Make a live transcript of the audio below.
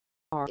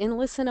are in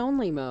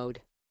listen-only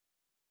mode.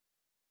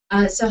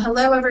 So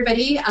hello,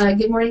 everybody.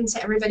 Good morning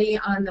to everybody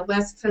on the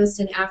West Coast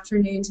and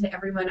afternoon to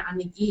everyone on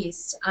the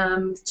East.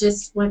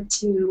 Just want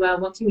to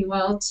welcome you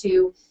all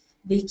to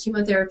the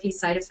chemotherapy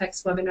side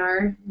effects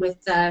webinar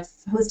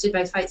hosted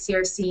by Fight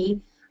CRC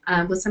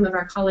with some of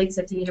our colleagues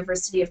at the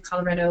University of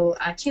Colorado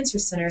Cancer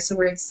Center. So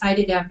we're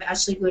excited to have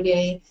Ashley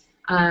Glode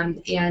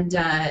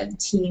and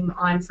team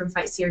on from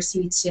Fight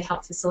CRC to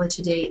help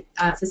facilitate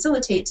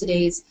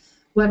today's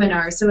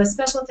webinar. So a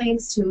special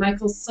thanks to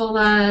Michael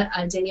Sola,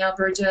 Danielle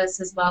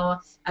Burgess, as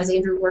well as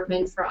Andrew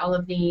Workman for all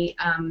of the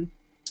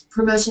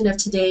promotion of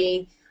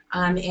today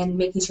and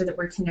making sure that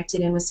we're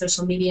connected in with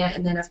social media.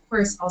 And then, of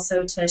course,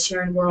 also to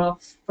Sharon Worrell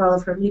for all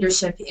of her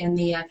leadership in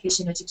the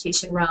patient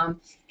education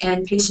realm.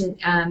 And patient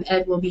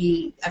ed will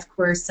be, of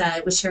course,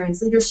 with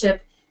Sharon's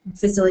leadership,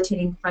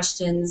 facilitating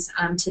questions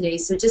today.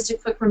 So just a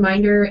quick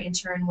reminder, and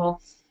Sharon will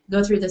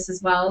go through this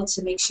as well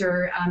to make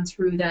sure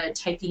through the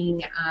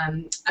typing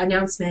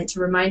announcement to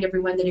remind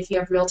everyone that if you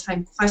have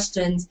real-time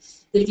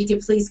questions, that if you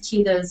could please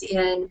key those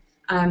in,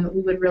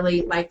 we would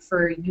really like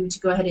for you to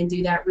go ahead and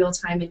do that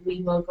real-time, and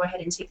we will go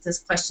ahead and take those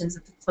questions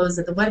at the close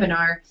of the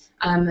webinar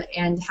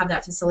and have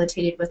that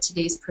facilitated with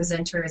today's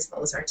presenter as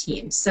well as our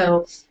team.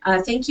 So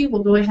thank you.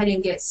 We'll go ahead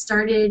and get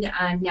started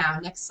now.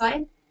 Next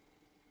slide.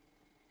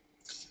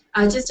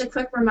 Just a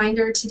quick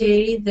reminder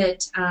today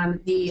that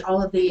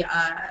all of the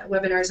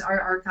webinars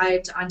are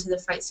archived onto the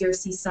Fight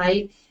CRC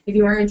site. If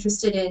you are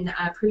interested in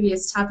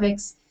previous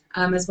topics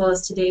as well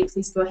as today,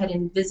 please go ahead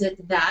and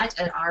visit that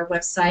at our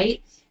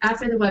website.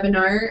 After the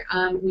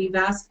webinar, we've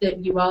asked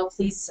that you all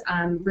please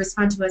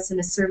respond to us in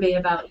a survey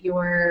about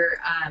your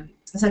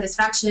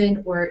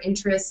satisfaction or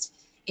interest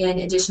in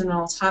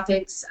additional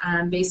topics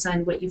based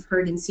on what you've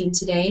heard and seen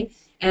today.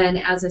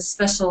 And as a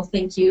special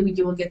thank you,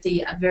 you will get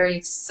the very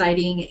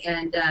exciting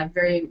and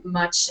very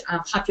much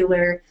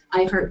popular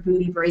I Heart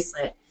Booty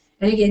bracelet.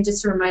 And again,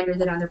 just a reminder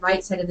that on the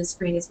right side of the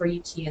screen is where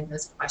you key in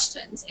those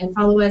questions. And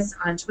follow us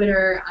on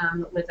Twitter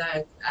with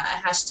a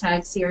hashtag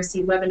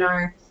CRC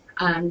webinar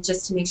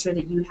just to make sure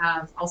that you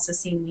have also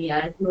seen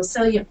the most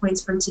salient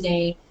points from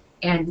today,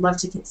 and love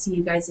to see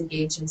you guys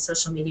engage in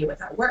social media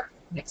with our work.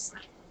 Next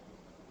slide.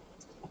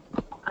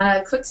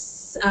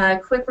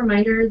 Quick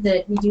reminder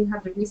that we do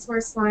have the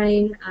resource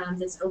line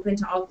that's open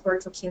to all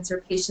colorectal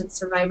cancer patient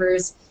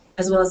survivors,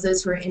 as well as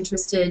those who are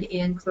interested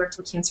in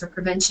colorectal cancer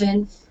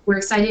prevention. We're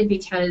excited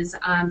because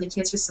the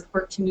cancer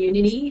support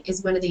community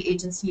is one of the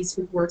agencies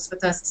who works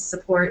with us to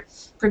support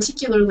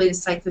particularly the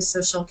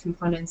psychosocial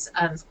components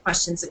of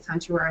questions that come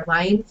through our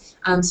line.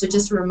 So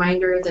just a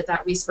reminder that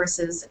that resource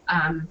is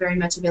very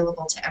much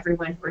available to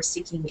everyone who are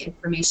seeking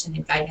information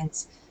and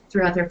guidance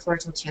throughout their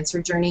colorectal cancer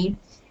journey.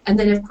 And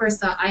then, of course,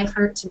 the I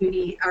Heart to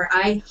Booty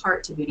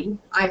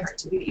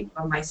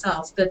for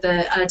myself, but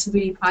the To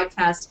Booty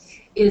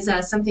podcast is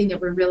something that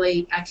we're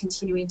really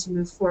continuing to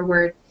move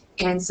forward.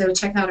 And so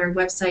check out our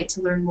website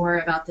to learn more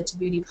about the To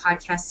Booty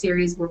podcast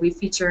series, where we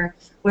feature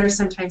what are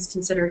sometimes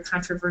considered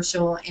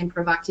controversial and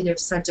provocative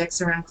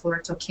subjects around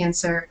colorectal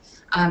cancer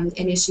and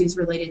issues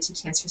related to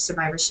cancer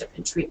survivorship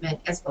and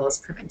treatment, as well as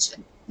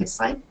prevention. Next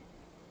slide.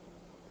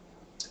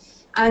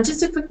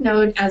 Just a quick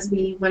note, as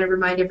we want to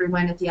remind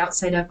everyone at the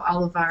outset of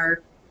all of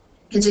our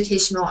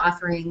educational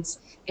offerings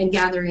and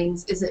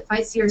gatherings, is that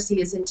Fight CRC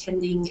is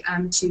intending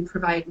to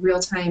provide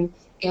real-time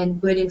and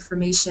good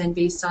information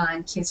based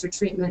on cancer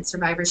treatment,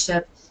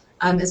 survivorship,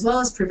 as well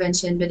as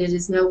prevention, but it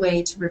is no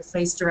way to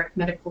replace direct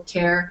medical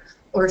care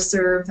or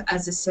serve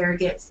as a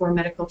surrogate for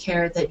medical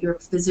care that your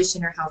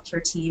physician or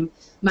healthcare team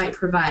might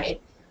provide.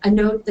 A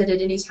note that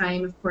at any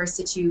time, of course,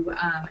 that you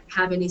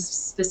have any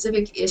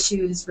specific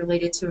issues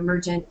related to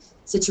emergent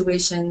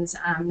situations,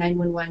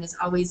 911 is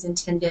always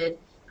intended.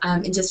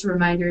 And just a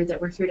reminder that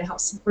we're here to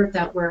help support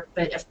that work,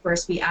 but of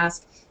course we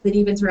ask that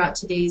even throughout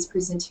today's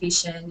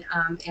presentation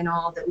and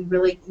all, that we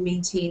really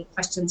maintain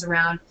questions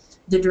around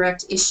the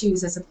direct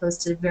issues as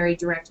opposed to very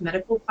direct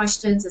medical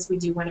questions, as we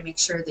do want to make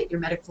sure that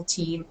your medical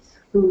team,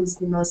 who's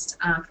the most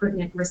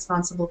pertinent,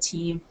 responsible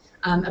team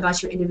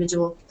about your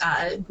individual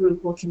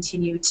group, will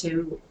continue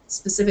to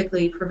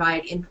specifically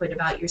provide input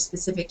about your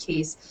specific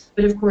case.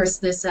 But of course,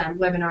 this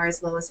webinar,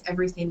 as well as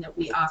everything that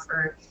we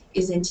offer,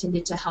 is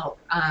intended to help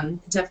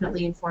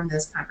definitely inform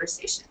those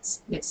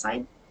conversations. Next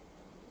slide.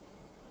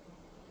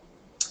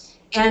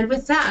 And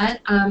with that,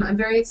 I'm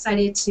very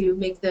excited to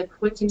make the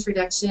quick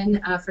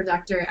introduction for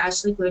Dr.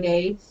 Ashley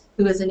Glode,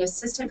 who is an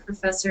assistant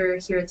professor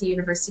here at the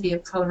University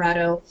of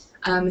Colorado,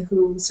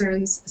 who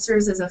serves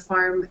as a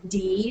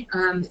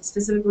PharmD,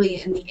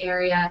 specifically in the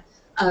area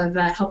of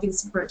helping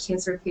support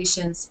cancer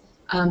patients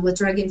with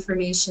drug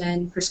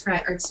information,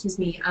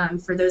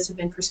 for those who've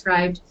been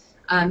prescribed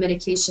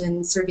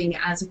medication, serving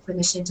as a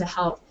clinician to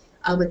help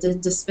with the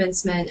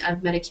dispensement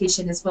of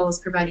medication, as well as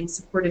providing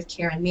supportive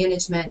care and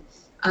management.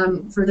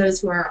 For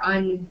those who are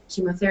on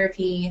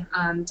chemotherapy,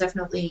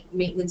 definitely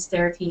maintenance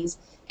therapies,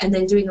 and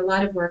then doing a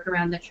lot of work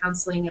around the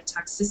counseling of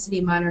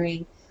toxicity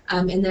monitoring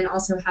and then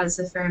also has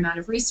a fair amount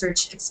of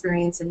research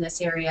experience in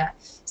this area.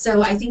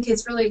 So I think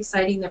it's really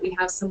exciting that we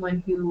have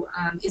someone who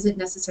isn't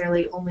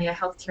necessarily only a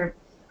healthcare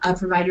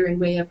provider in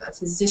way of a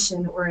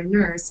physician or a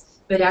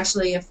nurse, but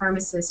actually a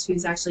pharmacist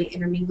who's actually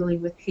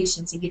intermingling with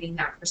patients and getting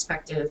that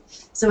perspective.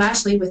 So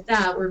Ashley, with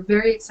that, we're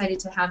very excited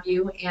to have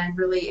you and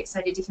really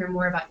excited to hear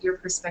more about your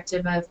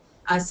perspective of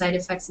side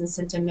effects and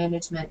symptom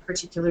management,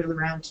 particularly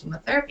around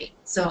chemotherapy.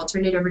 So I'll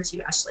turn it over to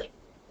you, Ashley.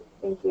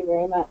 Thank you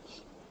very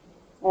much.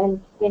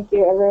 And thank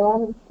you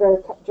everyone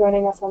for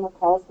joining us on the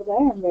call today.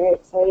 I'm very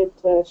excited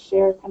to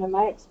share kind of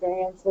my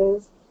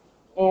experiences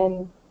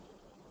in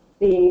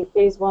the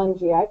Phase 1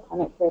 GI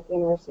clinic here at the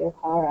University of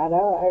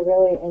Colorado. I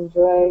really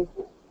enjoy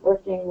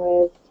working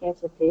with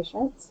cancer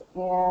patients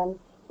and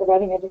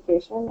providing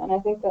education, and I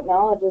think that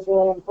knowledge is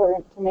really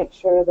important to make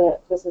sure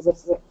that this is a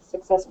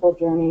successful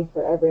journey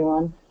for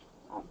everyone.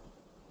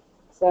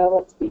 So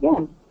let's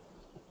begin.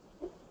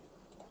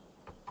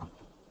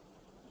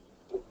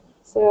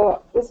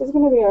 So this is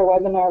going to be our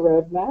webinar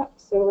roadmap.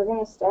 So we're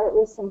going to start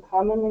with some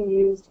commonly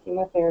used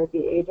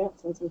chemotherapy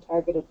agents and some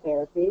targeted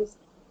therapies.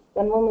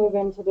 Then we'll move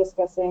into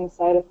discussing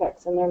side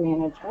effects and their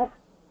management.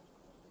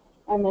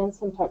 And then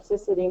some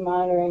toxicity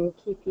monitoring,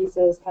 key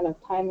pieces, kind of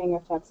timing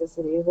of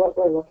toxicity, what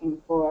we're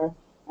looking for,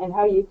 and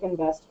how you can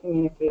best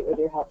communicate with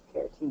your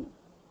healthcare team.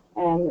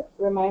 And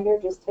reminder,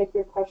 just type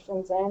your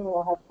questions in.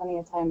 We'll have plenty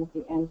of time at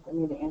the end for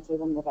me to answer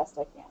them the best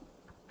I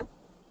can.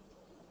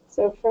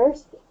 So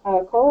first,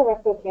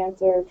 colorectal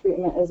cancer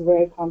treatment is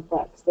very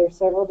complex. There are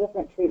several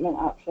different treatment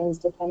options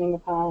depending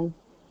upon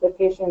the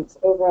patient's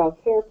overall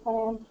care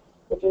plan,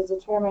 which is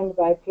determined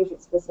by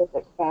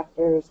patient-specific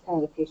factors,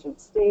 kind of the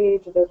patient's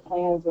stage, their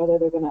plans, whether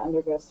they're going to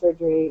undergo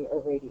surgery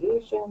or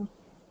radiation.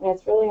 And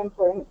it's really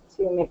important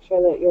to make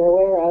sure that you're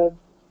aware of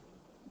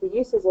the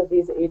uses of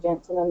these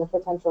agents and then the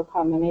potential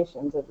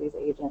combinations of these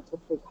agents, which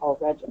we call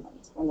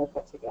regimens when they're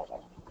put together.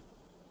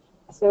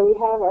 So we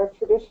have our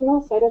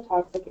traditional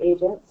cytotoxic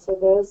agents. So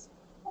those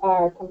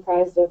are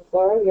comprised of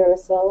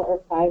fluorouracil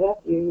or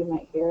 5-FU, you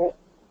might hear it,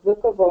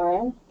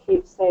 leucovorin,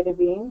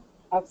 capecitabine,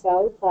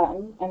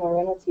 oxaliplatin, and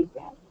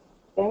irinotecan.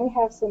 Then we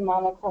have some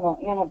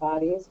monoclonal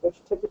antibodies, which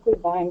typically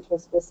bind to a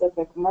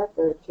specific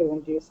marker to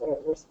induce a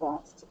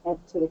response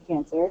to the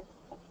cancer.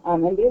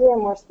 And these are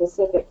more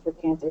specific for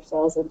cancer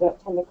cells and don't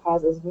tend to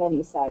cause as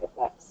many side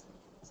effects.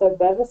 So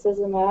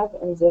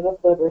bevacizumab and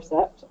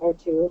zivaflugercept are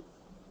two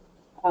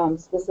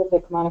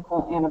specific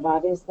monoclonal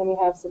antibodies. Then we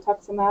have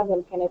cetuximab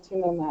and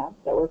panitumumab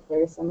that work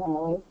very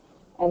similarly,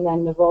 and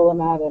then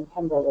nivolumab and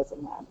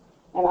pembrolizumab.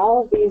 And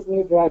all of these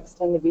new drugs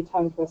tend to be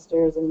tongue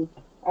twisters and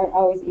aren't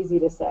always easy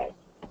to say.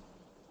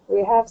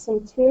 We have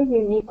some two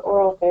unique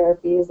oral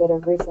therapies that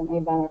have recently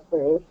been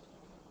approved,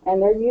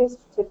 and they're used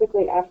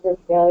typically after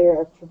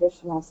failure of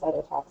traditional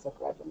cytotoxic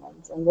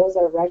regimens. And those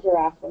are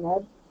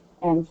regorafenib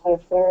and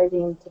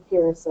trifluridine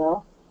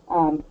tipiracil.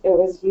 It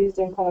was used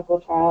in clinical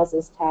trials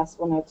as TAS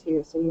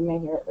 102, so you may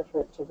hear it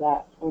referred to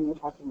that when you're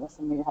talking with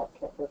some of your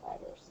healthcare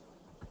providers.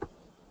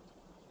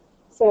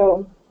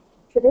 So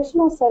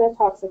traditional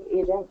cytotoxic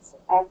agents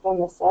act on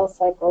the cell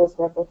cycle's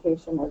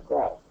replication or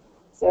growth.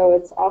 So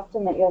it's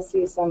often that you'll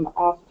see some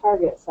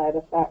off-target side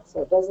effects,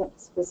 so it doesn't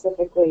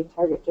specifically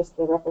target just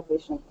the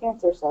replication of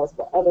cancer cells,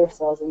 but other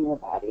cells in your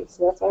body.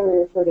 So that's why we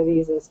refer to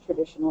these as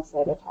traditional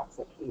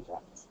cytotoxic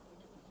agents.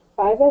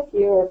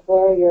 5-FU or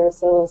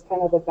fluorouracil is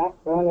kind of the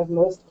backbone of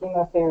most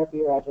chemotherapy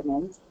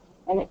regimens,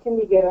 and it can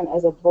be given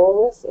as a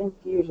bolus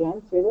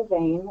infusion through the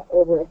vein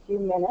over a few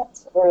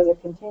minutes or as a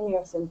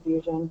continuous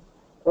infusion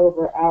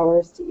over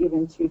hours to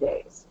even 2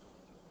 days.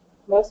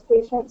 Most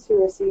patients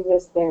who receive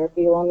this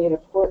therapy will need a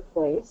port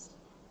placed,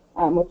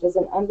 which is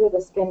an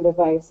under-the-skin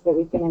device that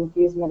we can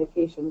infuse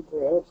medication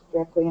through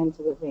directly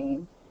into the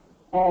vein.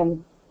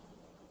 And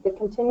the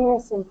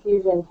continuous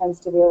infusion tends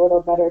to be a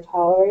little better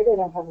tolerated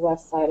and have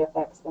less side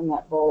effects than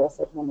that bolus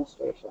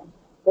administration.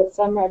 But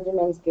some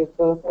regimens give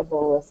both a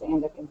bolus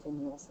and a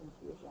continuous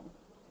infusion.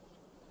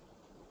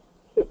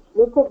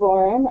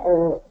 Leucovorin,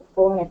 or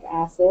folinic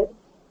acid,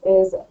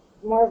 is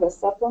more of a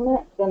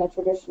supplement than a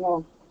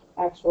traditional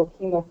actual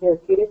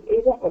chemotherapeutic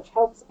agent, which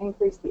helps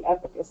increase the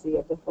efficacy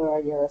of the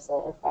fluorouracil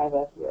or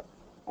 5-FU.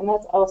 And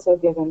that's also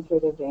given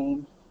through the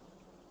vein,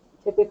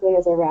 typically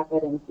as a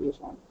rapid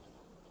infusion.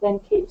 Then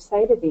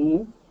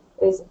capecitabine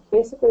is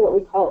basically what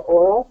we call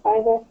oral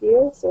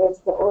 5-FU, so it's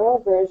the oral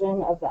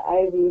version of the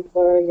IV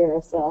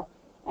fluorouracil,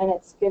 and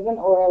it's given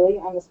orally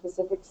on a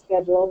specific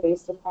schedule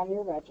based upon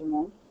your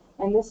regimen.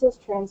 And this is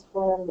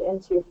transformed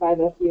into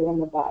 5-FU in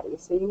the body.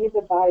 So you need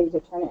the body to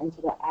turn it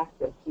into the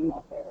active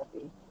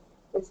chemotherapy.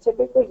 It's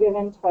typically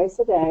given twice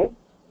a day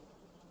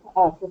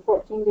for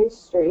 14 days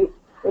straight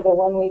with a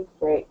 1-week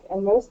break.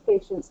 And most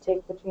patients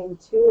take between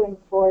 2 and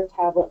 4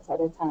 tablets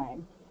at a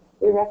time.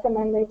 We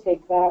recommend they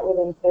take that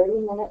within 30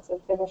 minutes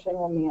of finishing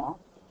a meal.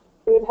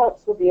 Food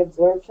helps with the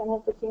absorption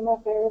of the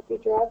chemotherapy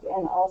drug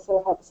and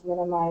also helps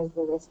minimize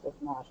the risk of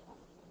nausea.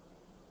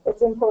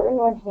 It's important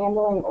when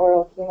handling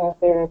oral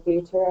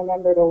chemotherapy to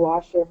remember to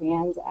wash your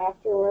hands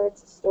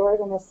afterwards, store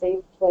it in a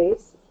safe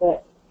place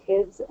that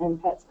kids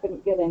and pets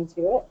couldn't get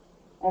into it,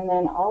 and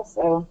then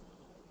also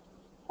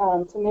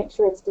to make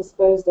sure it's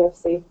disposed of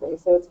safely.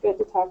 So it's good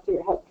to talk to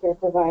your healthcare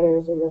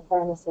providers or your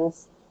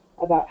pharmacist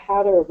about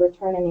how to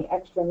return any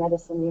extra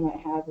medicine you might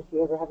have if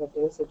you ever have a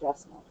dose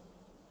adjustment.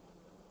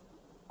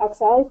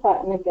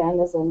 Oxaliplatin, again,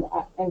 is an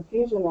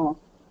infusional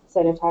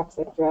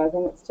cytotoxic drug,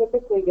 and it's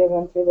typically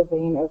given through the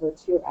vein over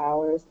 2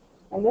 hours.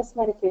 And this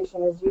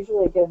medication is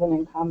usually given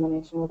in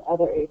combination with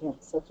other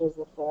agents such as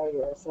the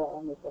fluorouracil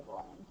and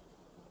leucovorin.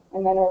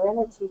 And then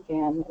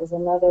irinotecan is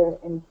another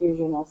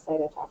infusional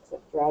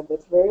cytotoxic drug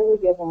that's rarely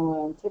given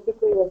alone,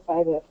 typically with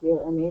 5-FU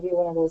or maybe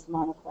one of those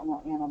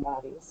monoclonal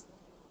antibodies.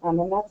 And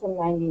that's a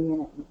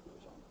 90-minute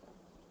infusion.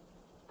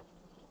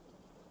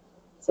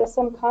 So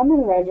some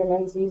common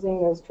regimens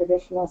using those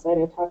traditional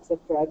cytotoxic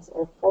drugs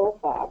are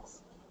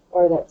FOLFOX,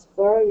 or that's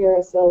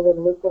fluorouracil with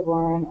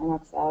leucovorin and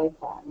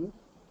oxaliplatin,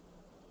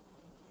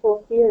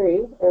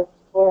 FOLFIRI, or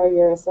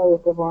fluorouracil,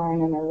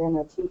 leucovorin, and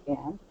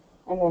irinotecan,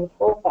 and then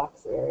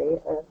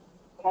FOLFOXIRI, or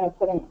kind of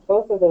putting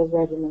both of those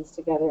regimens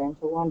together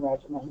into one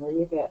regimen, where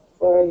you get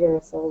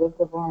fluorouracil,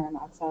 leucovorin,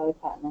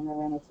 oxaliplatin, and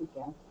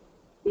irinotecan.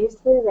 These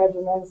 3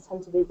 regimens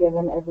tend to be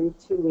given every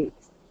 2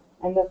 weeks,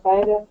 and the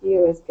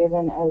 5-FU is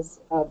given as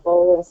a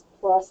bolus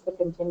plus the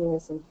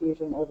continuous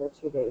infusion over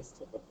 2 days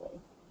typically.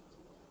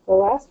 The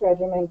last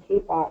regimen,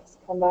 CAPOX,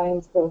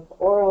 combines both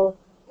oral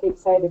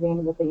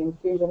capecitabine with the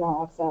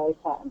infusional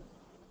oxaliplatin.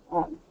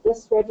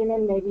 This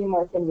regimen may be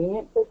more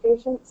convenient for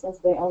patients since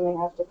they only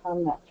have to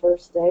come that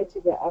first day to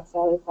get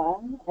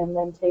oxaliplatin and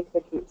then take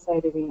the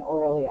capecitabine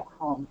orally at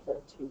home for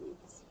 2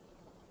 weeks.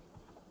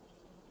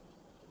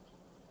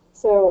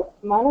 So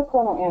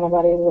monoclonal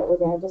antibodies is what we're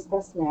going to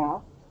discuss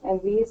now,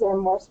 and these are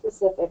more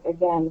specific,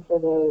 again, for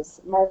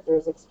those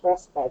markers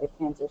expressed by the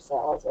cancer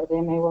cells, or they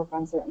may work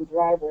on certain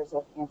drivers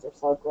of cancer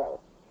cell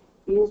growth.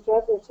 These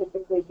drugs are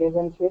typically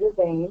given through the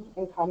vein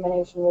in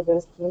combination with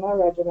those chemo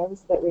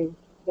regimens that we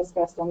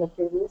discussed on the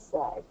previous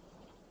slide.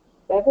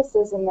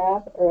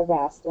 Bevacizumab or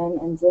Avastin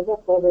and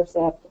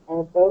zivaflobercept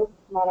are both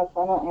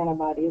monoclonal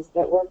antibodies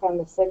that work on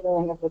the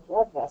signaling of the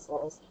blood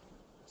vessels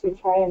to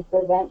try and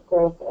prevent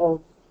growth of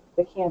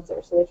the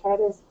cancer. So they try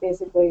to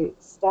basically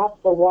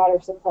stop the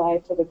water supply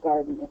to the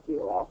garden, if you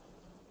will.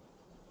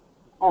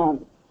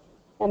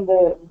 And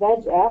the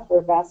VEGF,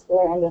 or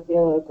vascular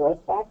endothelial growth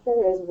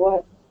factor, is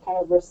what kind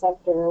of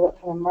receptor or what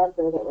kind of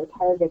marker that we're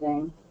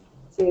targeting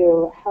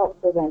to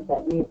help prevent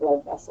that new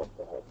blood vessel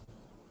growth.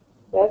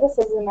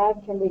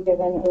 Bevacizumab can be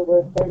given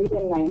over 30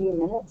 to 90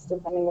 minutes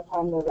depending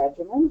upon the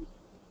regimen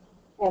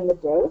and the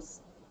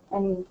dose,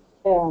 and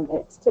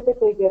it's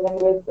typically given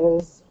with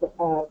those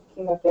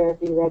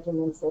chemotherapy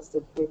regimens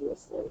listed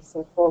previously,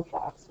 so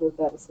FOLFOX with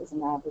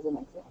bevacizumab is an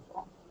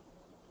example.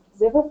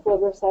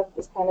 Zivaflobercept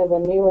is kind of a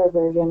newer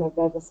version of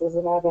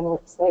bevacizumab and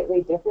works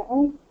slightly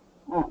differently.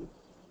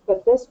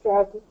 But this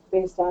drug,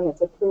 based on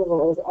its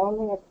approval, is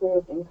only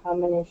approved in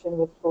combination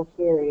with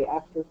FOLFIRI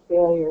after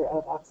failure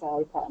of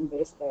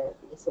oxaliplatin-based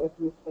therapy. So if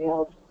you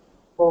failed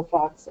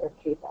FOLFOX or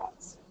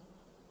CAPOX.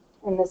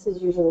 And this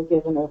is usually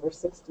given over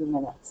 60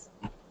 minutes.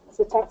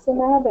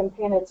 Cetuximab and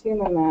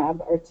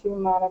panitumumab are 2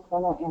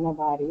 monoclonal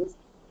antibodies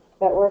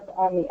that work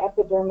on the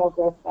epidermal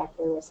growth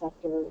factor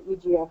receptor,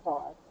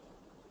 EGFR.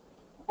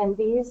 And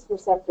these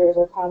receptors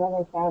are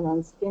commonly found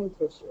on skin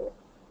tissue.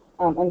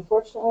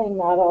 Unfortunately,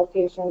 not all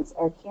patients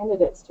are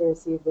candidates to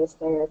receive this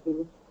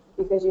therapy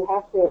because you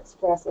have to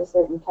express a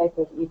certain type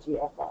of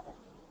EGFR.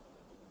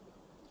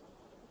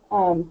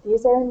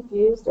 These are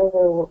infused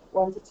over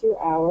 1 to 2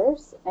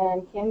 hours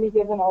and can be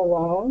given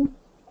alone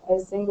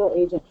as single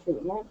agent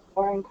treatment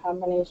or in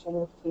combination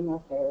with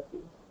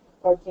chemotherapy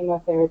or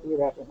chemotherapy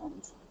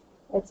regimens.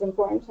 It's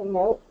important to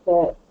note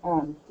that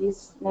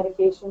these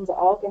medications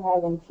all can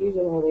have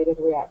infusion-related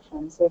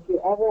reactions. So if you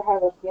ever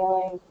have a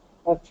feeling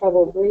of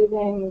trouble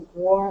breathing,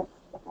 warmth,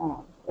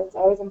 it's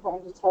always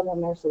important to tell the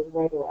nurses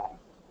right away.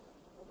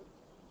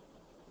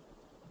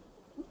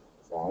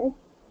 Sorry.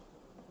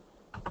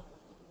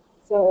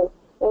 So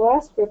the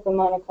last group of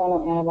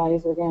monoclonal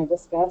antibodies we're going to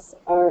discuss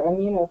are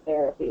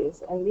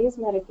immunotherapies, and these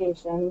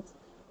medications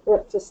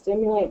work to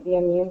stimulate the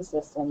immune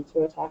system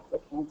to attack the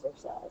cancer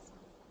cells.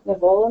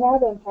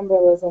 Nivolumab and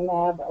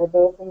pembrolizumab are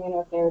both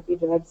immunotherapy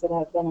drugs that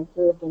have been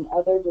approved in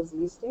other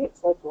disease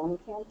states like lung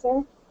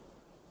cancer.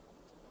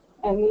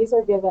 And these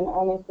are given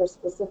only for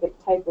specific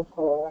type of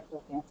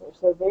colorectal cancer.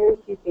 So very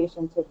few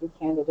patients would be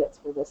candidates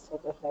for this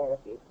type of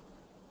therapy.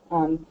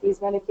 These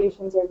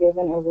medications are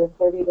given over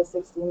 30 to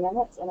 60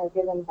 minutes and are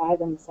given by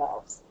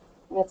themselves.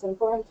 And it's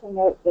important to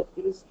note that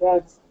these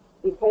drugs,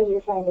 because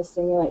you're trying to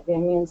stimulate the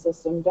immune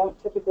system,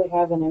 don't typically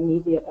have an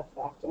immediate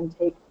effect and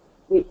take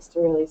weeks to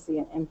really see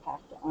an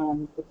impact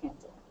on the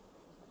cancer.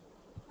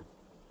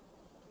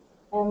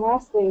 And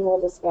lastly,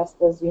 we'll discuss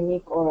those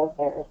unique oral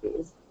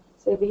therapies.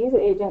 So these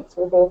agents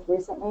were both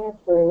recently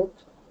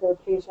approved for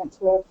patients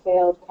who have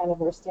failed kind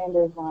of our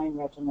standard line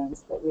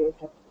regimens that we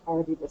have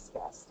already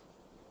discussed.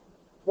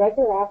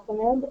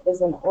 Regorafenib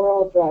is an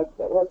oral drug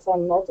that works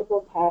on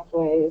multiple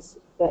pathways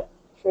that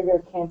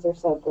trigger cancer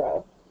cell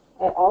growth.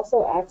 It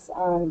also acts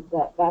on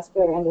that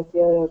vascular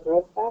endothelial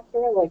growth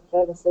factor like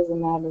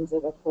bevacizumab and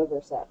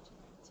zivaflobercept.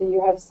 So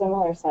you have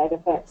similar side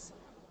effects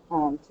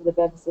to the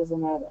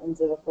bevacizumab and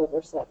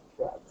zivaflovercept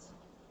drugs.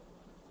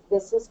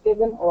 This is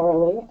given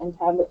orally, and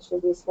tablets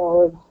should be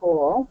swallowed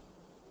whole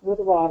with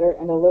water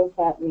and a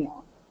low-fat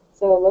meal.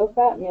 So a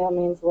low-fat meal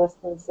means less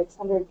than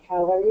 600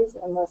 calories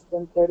and less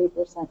than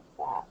 30%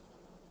 fat.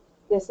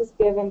 This is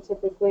given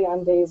typically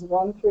on days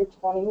 1 through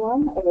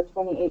 21 of a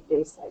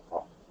 28-day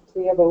cycle.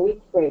 So you have a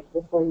week break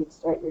before you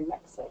start your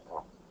next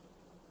cycle.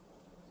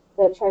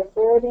 The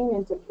trifluridine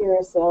into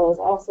Puracil is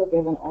also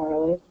given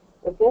orally,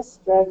 but this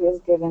drug is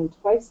given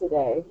twice a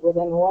day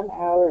within 1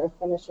 hour of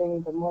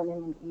finishing the morning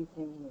and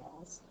evening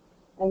meals.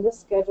 And this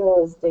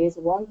schedule is days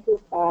 1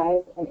 through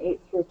 5 and 8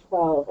 through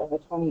 12 of a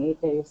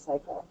 28-day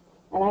cycle.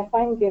 And I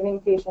find giving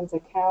patients a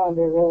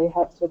calendar really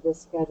helps with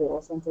this schedule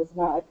since it's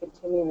not a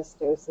continuous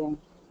dosing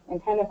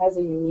and kind of has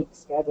a unique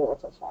schedule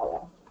to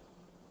follow.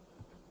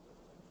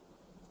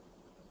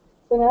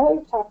 So now that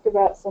we've talked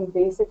about some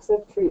basics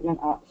of treatment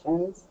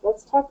options,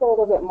 let's talk a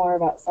little bit more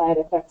about side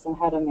effects and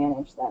how to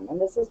manage them.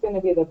 And this is going to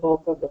be the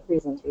bulk of the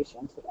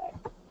presentation today.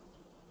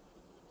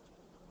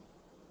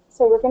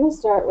 So we're going to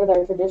start with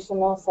our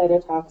traditional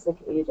cytotoxic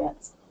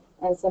agents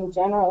and some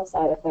general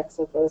side effects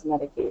of those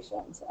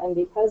medications. And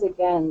because,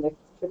 again, the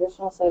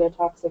traditional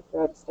cytotoxic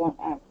drugs don't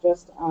act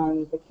just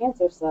on the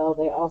cancer cell,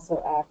 they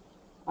also act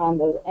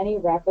on any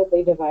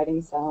rapidly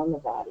dividing cell in the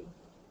body.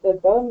 The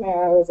bone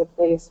marrow is a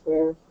place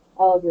where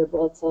all of your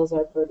blood cells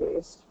are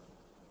produced.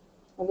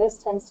 And this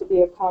tends to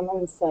be a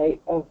common site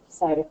of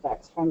side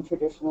effects from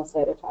traditional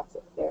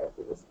cytotoxic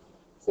therapies.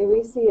 So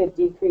we see a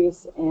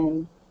decrease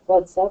in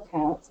blood cell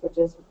counts, which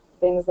is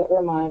things that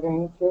we're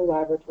monitoring through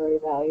laboratory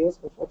values,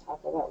 which we'll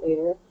talk about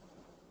later.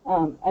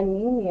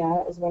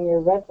 Anemia is when your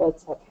red blood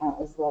cell count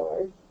is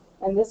lowered,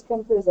 and this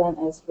can present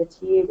as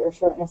fatigue or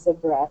shortness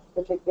of breath,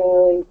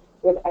 particularly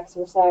with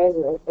exercise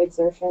or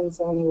exertion.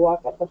 So when you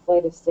walk up a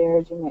flight of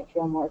stairs, you might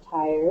feel more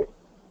tired.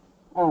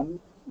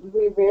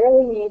 We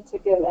rarely need to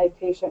give a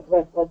patient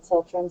red blood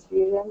cell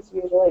transfusions.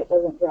 Usually it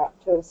doesn't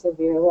drop to a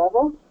severe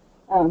level.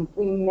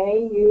 We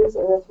may use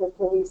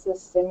erythropoiesis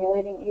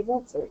stimulating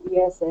agents, or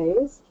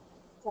ESAs,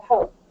 to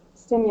help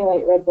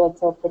stimulate red blood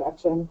cell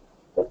production,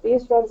 but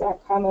these drugs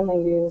aren't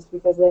commonly used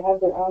because they have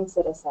their own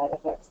set of side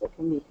effects that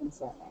can be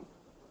concerning.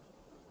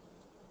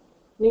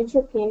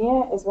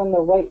 Neutropenia is when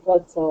the white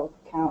blood cell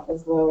count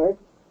is lowered,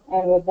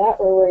 and with that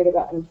we're worried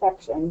about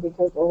infection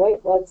because the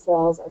white blood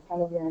cells are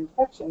kind of your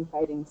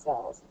infection-fighting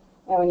cells.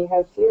 And when you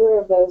have fewer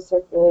of those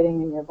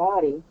circulating in your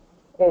body,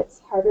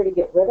 it's harder to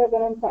get rid of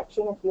an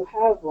infection if you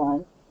have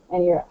one,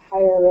 and you're at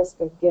higher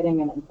risk of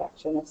getting an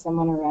infection if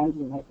someone around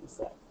you might be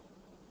sick.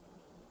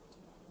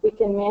 We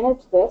can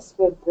manage this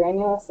with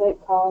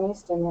granulocyte colony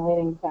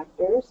stimulating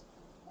factors,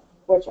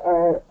 which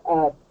are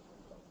a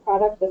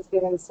product that's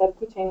given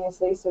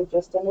subcutaneously, so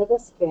just under the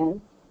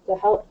skin, to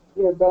help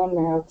your bone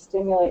marrow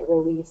stimulate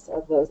release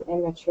of those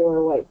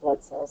immature white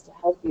blood cells to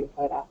help you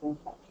fight off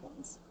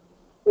infections.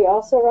 We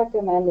also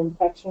recommend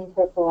infection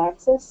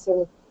prophylaxis,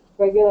 so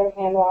regular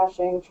hand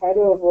washing. Try to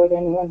avoid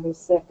anyone who's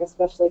sick,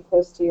 especially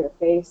close to your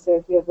face. So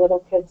if you have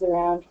little kids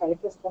around, try to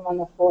kiss them on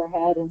the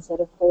forehead instead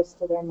of close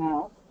to their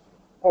mouth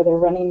or their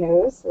runny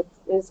nose. It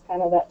is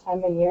kind of that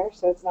time of year,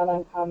 so it's not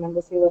uncommon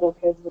to see little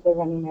kids with a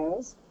runny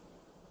nose.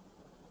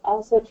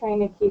 Also trying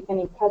to keep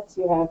any cuts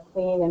you have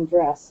clean and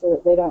dressed so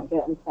that they don't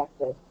get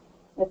infected.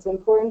 It's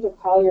important to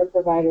call your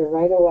provider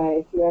right away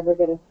if you ever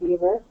get a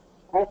fever.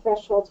 Our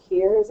threshold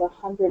here is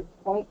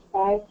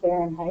 100.5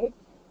 Fahrenheit,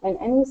 and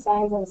any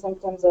signs and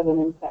symptoms of an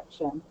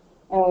infection.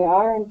 And we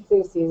are in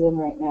flu season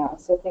right now,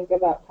 so think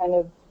about kind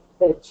of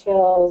the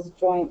chills,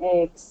 joint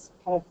aches,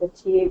 kind of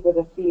fatigue with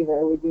a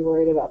fever. We'd be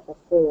worried about the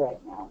flu right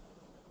now.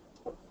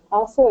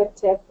 Also a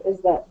tip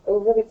is that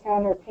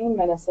over-the-counter pain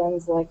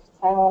medicines like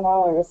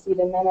Tylenol or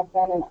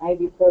acetaminophen and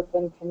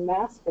ibuprofen can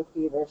mask a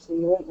fever, so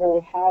you wouldn't really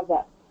have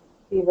that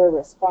fever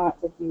response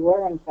if you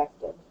were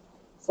infected.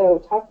 So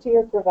talk to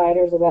your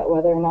providers about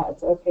whether or not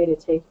it's okay to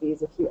take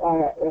these if you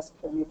are at risk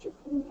for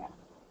neutropenia.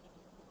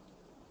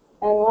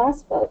 And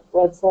last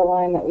blood cell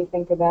line that we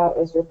think about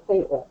is your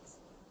platelets.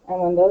 And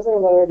when those are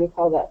lowered, we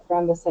call that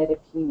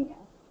thrombocytopenia.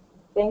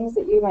 Things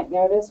that you might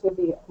notice would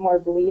be more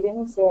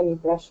bleeding, so when you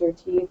brush your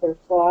teeth or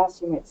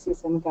floss, you might see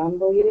some gum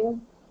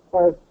bleeding,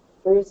 or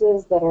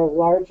bruises that are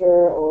larger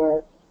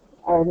or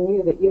are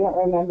new that you don't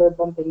remember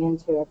bumping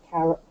into a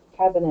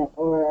cabinet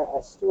or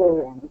a stool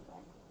or anything.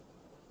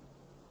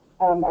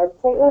 Our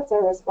platelets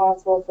are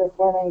responsible for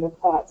forming the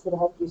clots that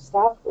help you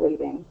stop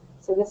bleeding,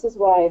 so this is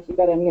why if you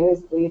got a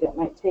nosebleed, it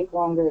might take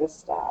longer to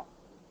stop.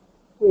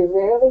 We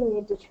rarely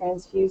need to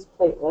transfuse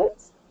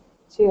platelets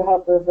to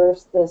help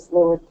reverse this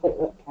lowered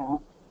platelet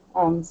count.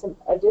 Some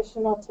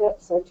additional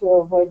tips are to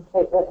avoid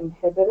platelet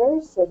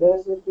inhibitors, so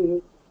those would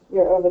be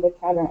your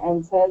over-the-counter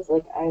NSAIDs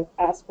like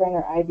aspirin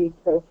or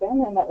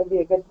ibuprofen, and that would be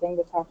a good thing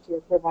to talk to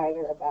your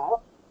provider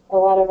about. A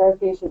lot of our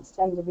patients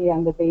tend to be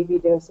on the baby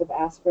dose of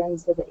aspirin,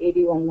 so the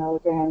 81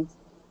 milligrams.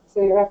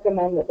 So we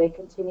recommend that they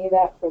continue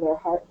that for their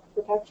heart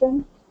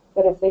protection,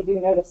 but if they do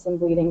notice some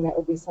bleeding, that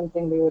would be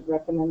something we would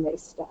recommend they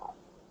stop.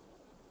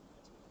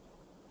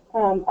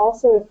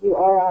 Also, if you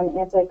are on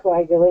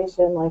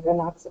anticoagulation like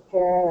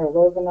enoxaparin or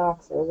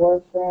Lovenox or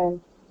warfarin,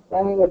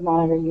 then we would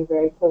monitor you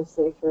very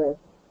closely for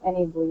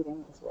any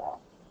bleeding as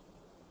well.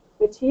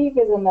 Fatigue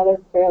is another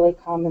fairly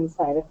common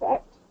side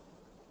effect,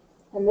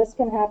 and this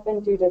can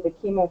happen due to the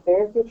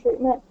chemotherapy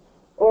treatment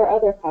or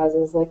other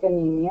causes like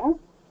anemia,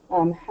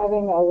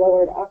 having a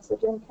lowered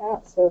oxygen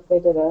count, so if they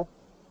did a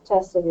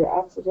test of your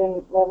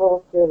oxygen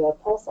level through the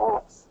pulse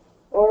ox,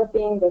 or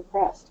being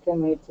depressed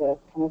can lead to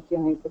kind of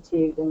feeling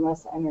fatigued and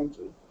less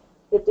energy.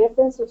 The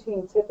difference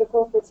between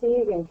typical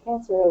fatigue and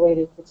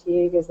cancer-related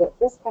fatigue is that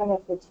this kind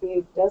of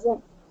fatigue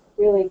doesn't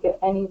really get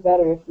any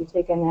better if you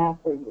take a nap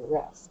or you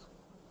rest.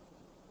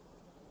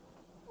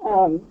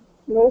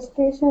 Most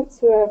patients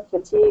who have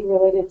fatigue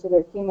related to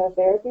their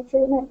chemotherapy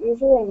treatment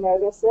usually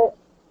notice it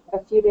a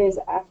few days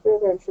after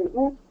their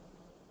treatment,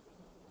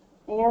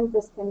 and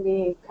this can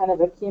be kind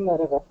of a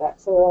cumulative effect.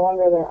 So the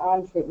longer they're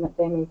on treatment,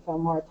 they may feel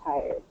more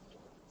tired.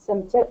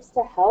 Some tips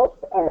to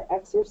help are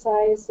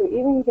exercise. So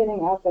even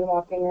getting up and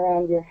walking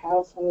around your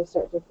house when you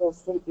start to feel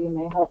sleepy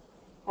may help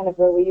kind of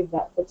relieve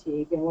that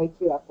fatigue and wake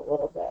you up a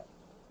little bit.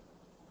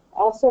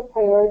 Also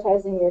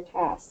prioritizing your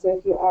tasks. So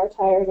if you are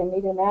tired and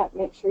need a nap,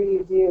 make sure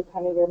you do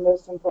kind of your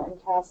most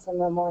important tasks in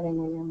the morning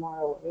when you're more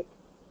awake.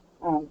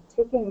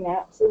 Taking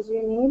naps as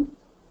you need.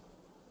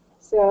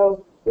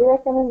 So we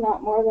recommend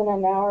not more than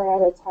an hour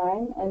at a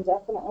time, and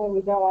definitely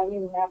we don't want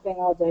you napping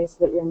all day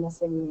so that you're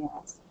missing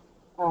meals.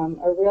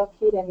 A real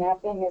key to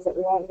napping is that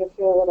we want you to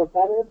feel a little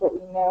better, but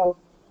we know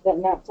that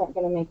naps aren't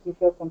going to make you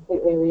feel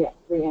completely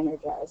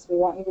re-energized. We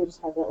want you to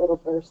just have that little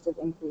burst of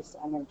increased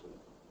energy.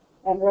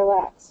 And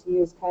relax.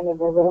 Use kind of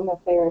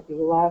aromatherapy.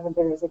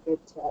 Lavender is a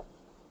good tip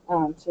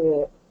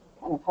to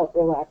kind of help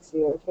relax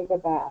you, or take a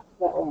bath.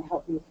 That will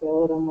help you feel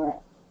a little more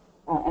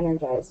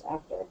energized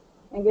after.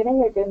 And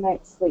getting a good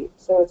night's sleep.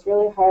 So it's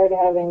really hard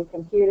having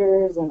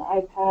computers and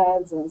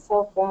iPads and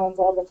cell phones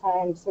all the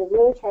time. So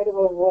really try to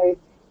avoid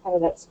kind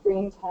of that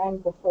screen time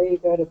before you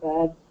go to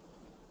bed.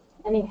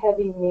 Any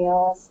heavy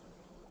meals.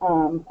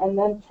 And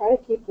then try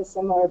to keep the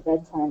similar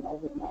bedtime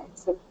every night.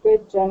 So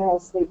good general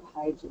sleep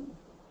hygiene.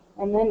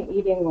 And then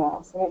eating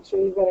well. So make sure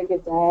you've got a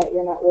good diet.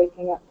 You're not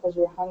waking up because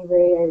you're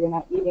hungry, or you're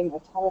not eating a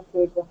ton of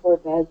food before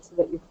bed so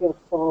that you feel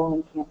full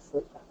and can't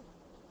sleep.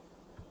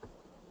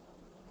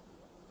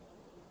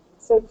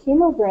 So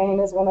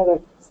chemobrain is one of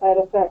the side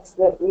effects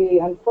that we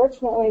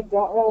unfortunately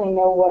don't really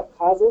know what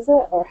causes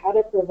it or how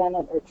to prevent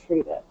it or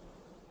treat it.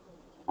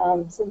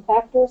 Some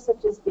factors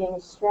such as being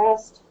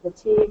stressed,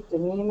 fatigued,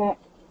 anemic,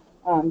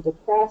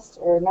 depressed,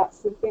 or not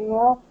sleeping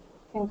well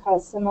can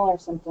cause similar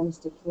symptoms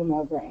to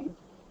chemobrain.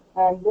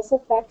 And this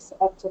affects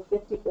up to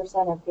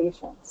 50% of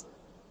patients.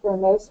 For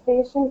most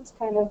patients,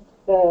 kind of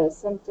the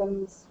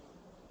symptoms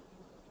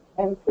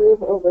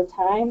improve over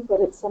time,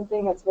 but it's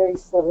something that's very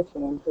slow to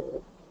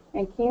improve.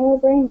 And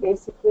chemobrain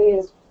basically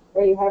is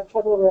where you have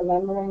trouble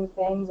remembering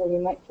things, or you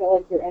might feel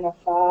like you're in a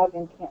fog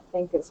and can't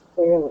think as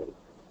clearly.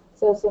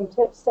 So some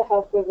tips to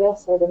help with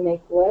this are to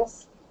make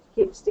lists.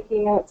 Keep sticky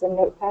notes and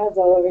notepads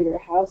all over your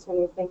house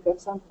when you think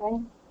of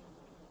something.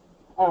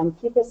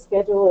 Keep a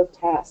schedule of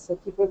tasks, so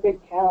keep a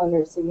good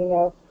calendar so you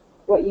know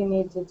what you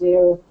need to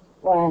do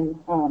when.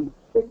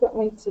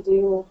 Frequently to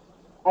do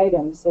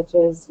items such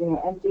as,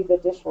 empty the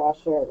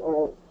dishwasher,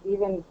 or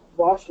even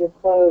wash your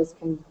clothes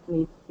can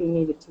be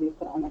needed to be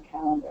put on the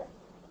calendar.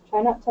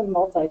 Try not to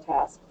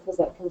multitask, because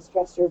that can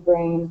stress your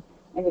brain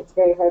and it's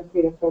very hard for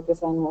you to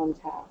focus on one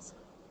task.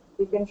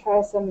 You can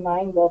try some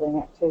mind-building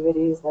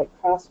activities like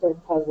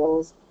crossword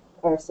puzzles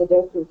or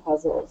Sudoku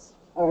puzzles.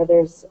 Or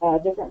there's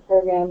different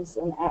programs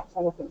and apps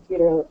on the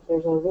computer.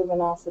 There's a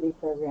luminosity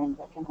program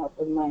that can help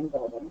with mind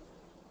building.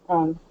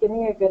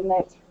 Getting a good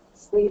night's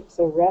sleep,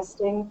 so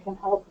resting, can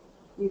help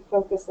you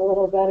focus a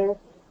little better.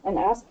 And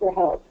ask for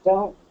help.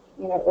 Don't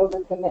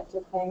overcommit to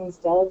things.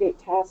 Delegate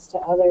tasks to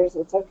others.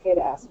 It's okay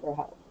to ask for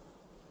help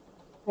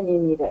when you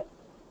need it.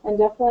 And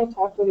definitely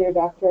talk with your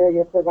doctor or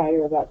your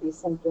provider about these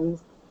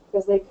symptoms,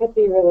 because they could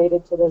be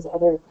related to those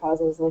other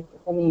causes like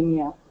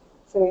anemia.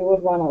 So we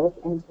would want to look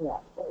into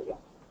that for you.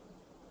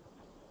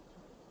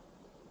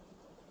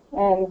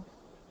 And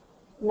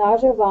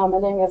nausea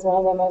vomiting is one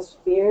of the most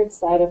feared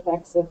side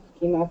effects of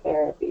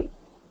chemotherapy.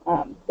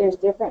 There's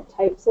different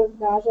types of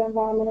nausea and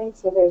vomiting.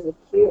 So there's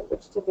acute,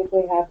 which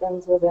typically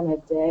happens within a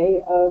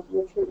day of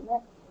your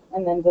treatment,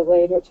 and then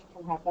delayed, which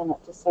can happen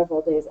up to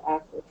several days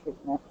after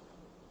treatment.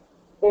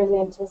 There's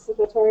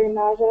anticipatory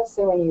nausea,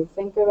 so when you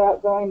think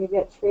about going to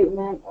get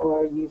treatment,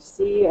 or you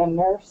see a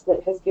nurse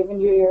that has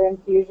given you your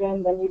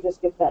infusion, then you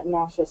just get that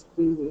nauseous,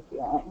 queasy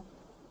feeling.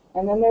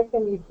 And then there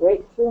can be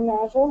breakthrough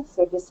nausea,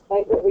 so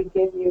despite what we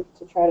give you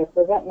to try to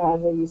prevent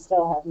nausea, you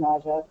still have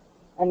nausea.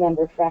 And then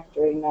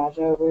refractory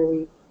nausea, where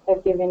we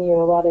have given you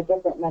a lot of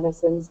different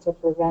medicines to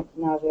prevent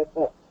nausea,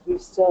 but you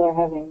still are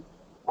having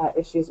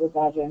issues with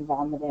nausea and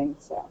vomiting.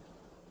 So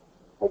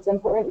it's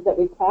important that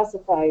we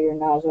classify your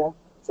nausea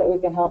so that we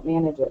can help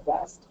manage it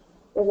best.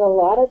 There's a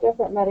lot of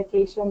different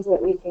medications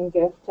that we can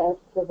give to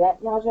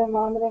prevent nausea and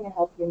vomiting and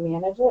help you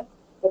manage it.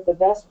 but the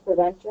best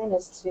prevention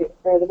is to,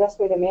 or the best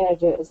way to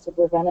manage it is to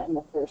prevent it in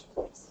the first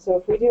place. So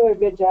if we do a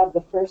good job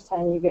the first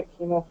time you get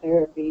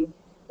chemotherapy,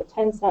 it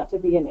tends not to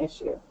be an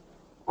issue.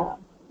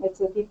 It's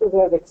the people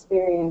who have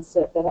experienced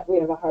it that we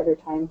have a harder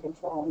time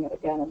controlling it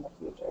again in the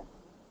future.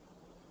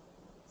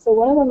 So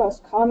one of the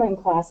most common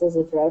classes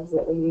of drugs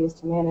that we use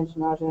to manage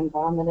nausea and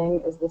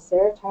vomiting is the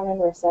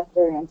serotonin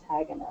receptor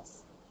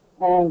antagonists.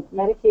 And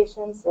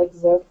medications like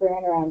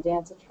Zofran or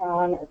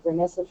ondansetron or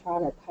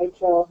granisetron or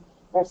Kytril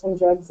are some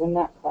drugs in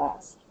that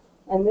class.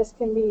 And this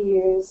can be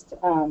used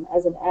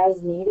as an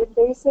as-needed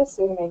basis,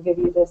 so we may give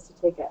you this to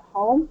take at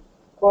home,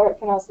 or it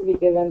can also be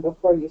given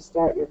before you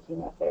start your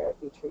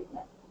chemotherapy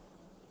treatment.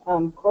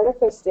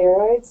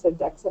 Corticosteroids, so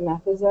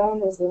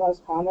dexamethasone is the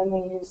most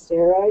commonly used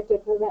steroid to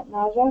prevent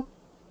nausea.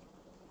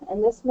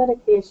 And this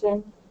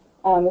medication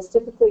is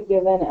typically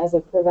given as a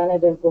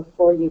preventative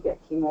before you get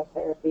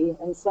chemotherapy,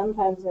 and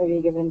sometimes may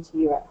be given to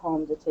you at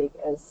home to take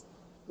as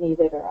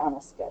needed or on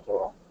a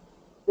schedule.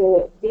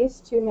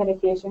 These two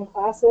medication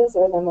classes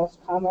are the most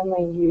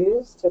commonly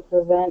used to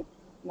prevent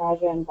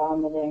nausea and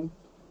vomiting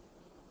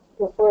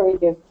before we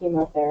give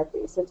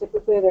chemotherapy. So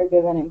typically they're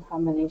given in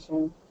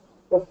combination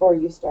before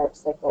you start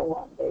cycle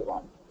 1, day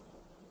 1.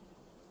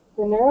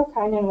 The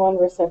neurokinin 1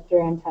 receptor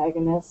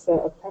antagonists, so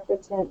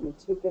aprepitant,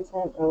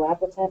 metupitant, or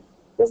lapitant,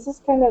 this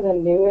is kind of the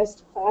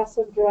newest class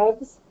of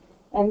drugs,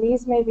 and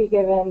these may be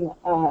given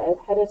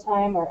ahead of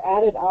time or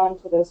added on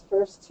to those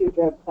first two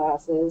drug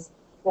classes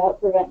to help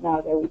prevent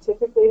nausea. We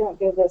typically don't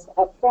give this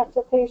upfront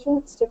to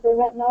patients to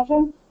prevent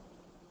nausea,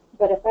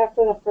 but if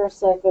after the first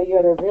cycle you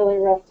had a really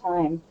rough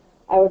time,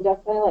 I would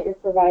definitely let your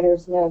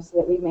providers know so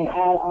that we may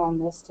add on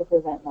this to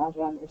prevent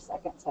nausea on your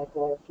second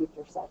cycle or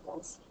future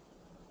cycles.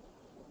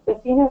 The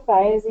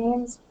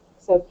phenothiazines,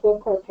 so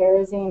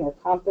chlorperazine or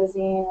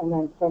compazine, and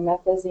then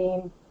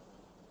promethazine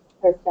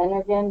or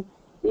Phenergan,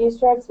 these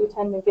drugs we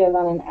tend to give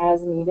on an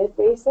as-needed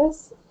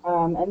basis,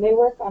 and they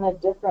work on a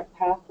different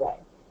pathway.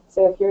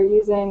 So if you're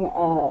using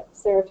a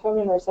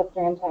serotonin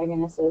receptor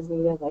antagonist as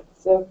needed, like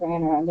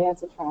Zofran or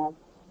ondansetron,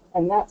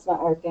 and that's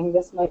not working,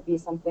 this might be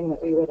something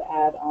that we would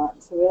add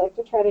on. So we like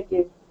to try to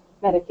give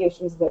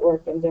medications that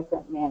work in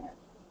different manners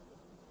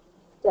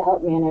to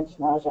help manage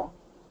nausea.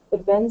 The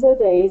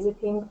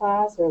benzodiazepine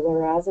class, or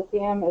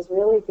lorazepam, is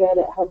really good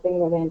at helping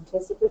with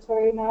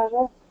anticipatory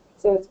nausea.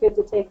 So it's good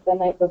to take the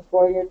night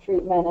before your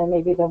treatment and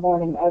maybe the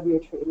morning of your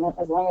treatment,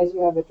 as long as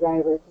you have a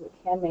driver, because it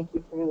can make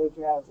you fairly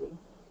drowsy.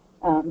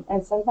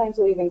 And sometimes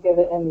we'll even give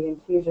it in the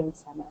infusion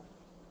center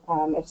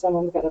if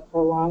someone's got a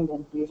prolonged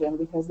infusion,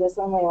 because this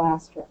only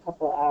lasts for a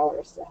couple of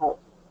hours to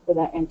help with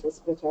that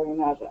anticipatory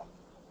nausea.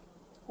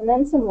 And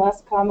then some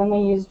less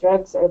commonly used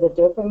drugs are the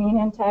dopamine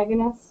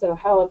antagonists, so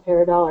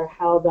haloperidol or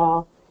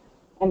Haldol,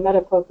 and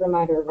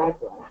metoclopramide or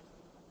Reglan.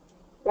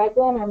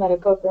 Reglan or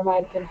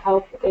metoclopramide can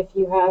help if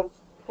you have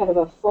kind of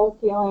a full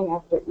feeling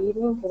after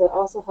eating, because it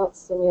also helps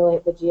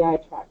stimulate the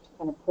GI tract to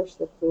kind of push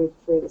the food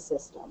through the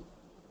system.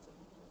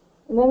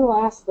 And then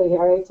lastly,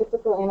 our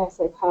atypical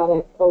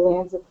antipsychotic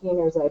olanzapine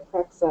or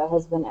Zyprexa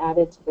has been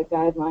added to the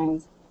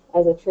guidelines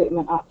as a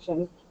treatment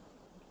option.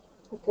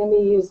 It can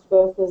be used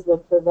both as the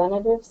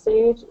preventative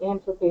stage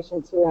and for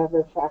patients who have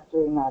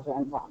refractory nausea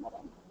and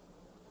vomiting.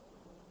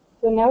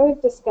 So now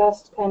we've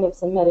discussed kind of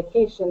some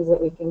medications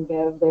that we can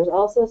give. There's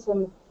also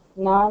some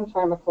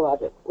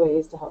non-pharmacologic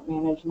ways to help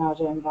manage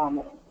nausea and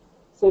vomiting.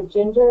 So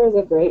ginger is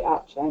a great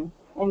option,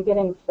 and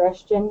getting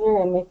fresh ginger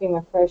and making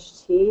a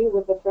fresh tea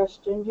with the fresh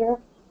ginger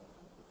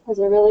is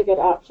a really good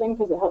option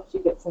because it helps you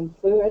get some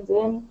fluids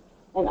in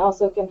and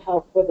also can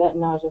help with that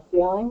nausea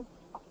feeling.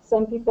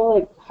 Some people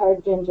like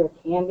hard ginger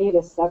candy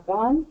to suck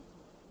on.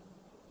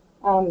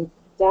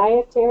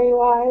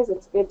 Dietary-wise,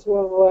 it's good to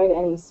avoid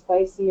any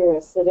spicy or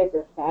acidic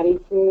or fatty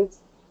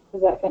foods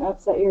because that can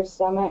upset your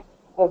stomach.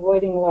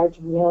 Avoiding large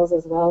meals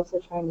as well, so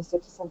trying to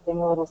stick to something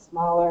a little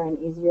smaller and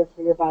easier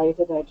for your body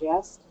to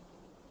digest.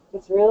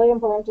 It's really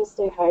important to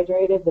stay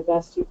hydrated the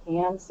best you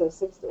can, so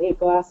 6 to 8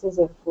 glasses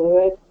of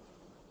fluid.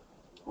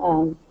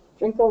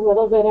 Drink a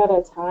little bit at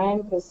a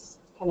time, because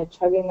kind of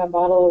chugging a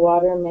bottle of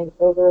water may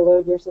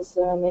overload your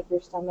system and make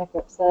your stomach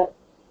upset.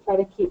 Try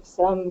to keep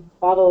some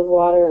bottle of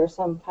water or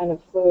some kind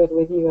of fluid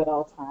with you at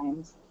all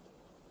times.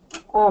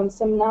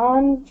 Some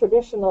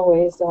non-traditional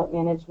ways to help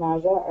manage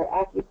nausea are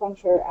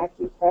acupuncture or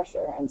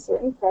acupressure, and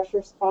certain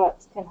pressure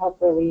spots can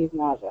help relieve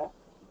nausea.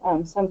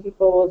 Some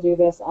people will do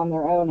this on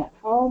their own at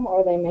home,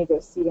 or they may go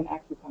see an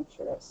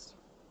acupuncturist.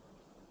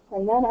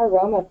 And then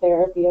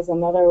aromatherapy is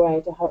another way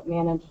to help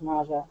manage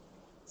nausea.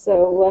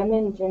 So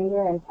lemon,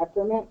 ginger, and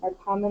peppermint are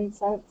common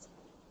scents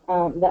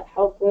that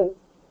help with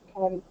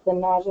kind of the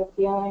nausea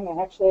feeling.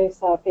 I actually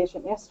saw a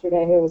patient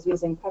yesterday who was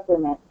using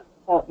peppermint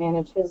to help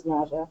manage his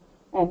nausea.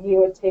 And he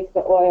would take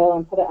the oil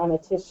and put it on a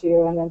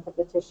tissue and then put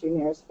the tissue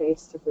near his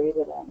face to breathe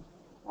it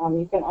in.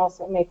 You can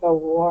also make a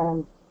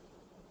warm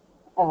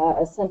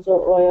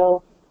essential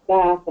oil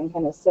bath and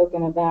kind of soak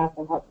in a bath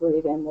and help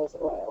breathe in those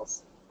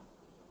oils.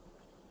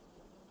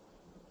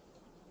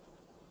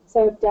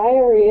 So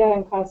diarrhea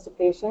and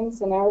constipation.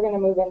 So now we're going to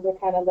move into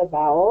kind of the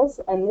bowels.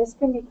 And this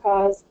can be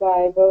caused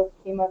by both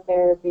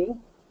chemotherapy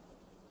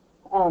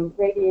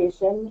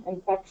radiation,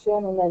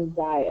 infection, and then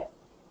diet.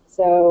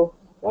 So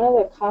one of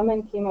the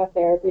common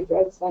chemotherapy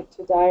drugs linked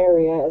to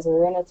diarrhea is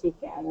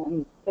irinotecan.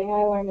 And the thing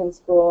I learned in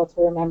school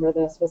to remember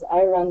this was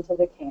I run to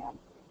the can.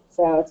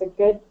 So it's a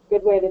good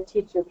way to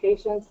teach your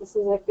patients. This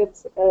is a good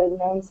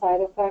known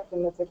side effect,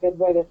 and it's a good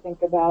way to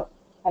think about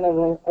kind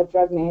of a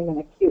drug name in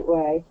a cute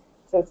way,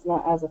 so it's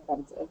not as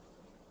offensive.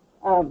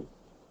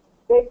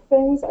 Big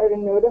things are to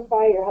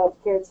notify your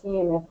healthcare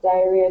team if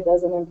diarrhea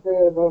doesn't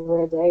improve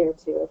over a day or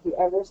two. If you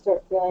ever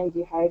start feeling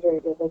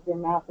dehydrated, like your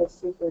mouth is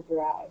super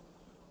dry.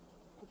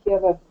 If you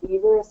have a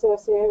fever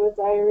associated with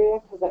diarrhea,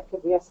 because that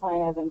could be a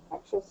sign of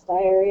infectious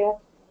diarrhea.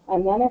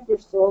 And then if your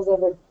stool's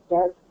ever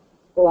dark,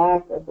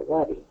 black, or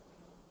bloody.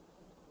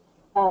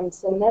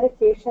 Some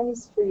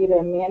medications for you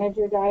to manage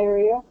your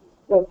diarrhea.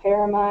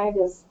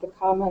 Loperamide is the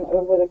common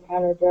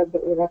over-the-counter drug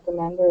that we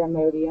recommend, or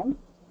Imodium.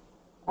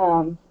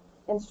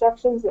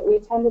 Instructions that we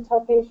tend to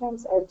tell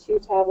patients are 2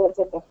 tablets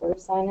at the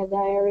first sign of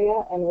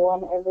diarrhea and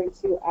 1 every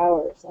 2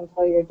 hours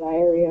until you're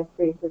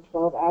diarrhea-free for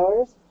 12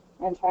 hours,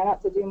 and try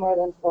not to do more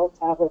than 12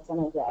 tablets in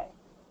a day.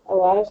 A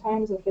lot of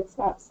times, if it's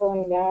not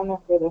slowing down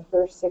after the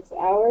first 6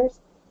 hours,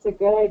 it's a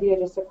good idea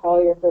just to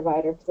call your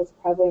provider because it's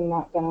probably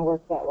not going to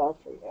work that well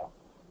for you.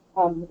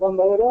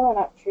 Lomotil and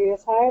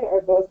octreotide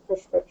are both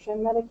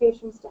prescription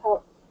medications to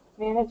help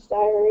manage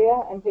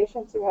diarrhea, and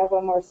patients who have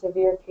a more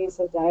severe case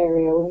of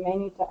diarrhea, we may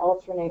need to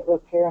alternate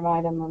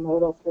loperamide and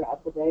Lomotil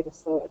throughout the day to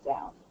slow it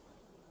down.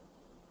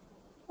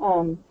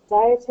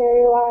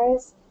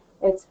 Dietary-wise,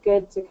 it's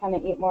good to kind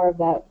of eat more of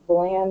that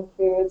bland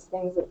foods,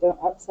 things that don't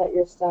upset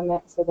your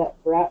stomach, so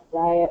that brat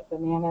diet,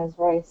 bananas,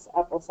 rice,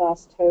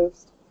 applesauce,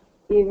 toast,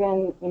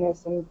 even,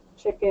 some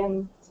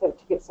chicken, so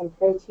to get some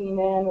protein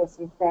in with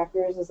some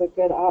crackers is a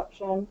good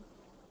option.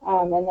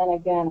 And then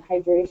again,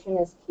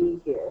 hydration is key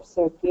here.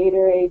 So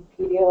Gatorade,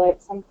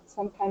 Pedialyte,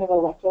 some kind of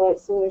electrolyte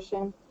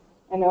solution.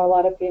 I know a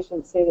lot of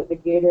patients say that the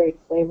Gatorade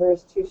flavor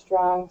is too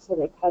strong, so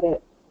they cut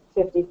it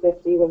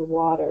 50-50 with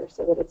water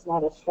so that it's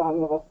not as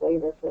strong of a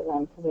flavor for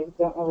them because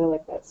they don't really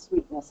like that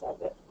sweetness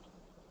of it.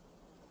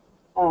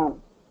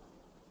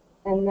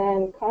 And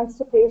then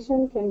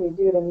constipation can be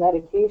due to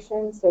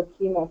medication, so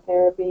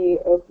chemotherapy,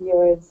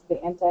 opioids, the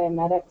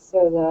antiemetics,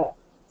 so the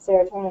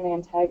serotonin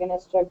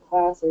antagonist drug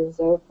class, or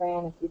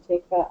Zofran, if you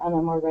take that on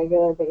a more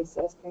regular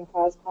basis, can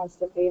cause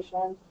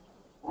constipation.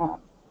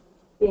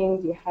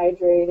 Being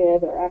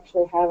dehydrated or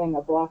actually having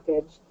a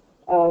blockage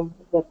of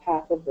the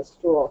path of the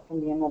stool can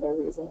be another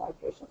reason why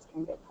patients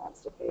can get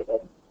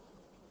constipated.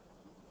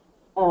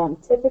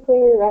 Typically,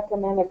 we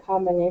recommend a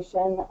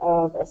combination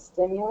of a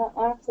stimulant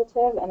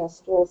laxative and a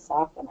stool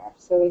softener.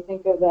 So we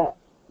think of that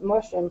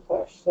mush and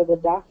push. So the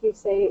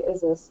Docusate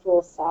is a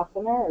stool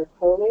softener, or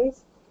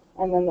Colase,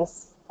 and then the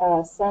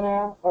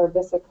Senna or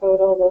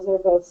Bisacodyl, those are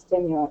both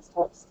stimulants to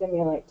help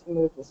stimulate to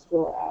move the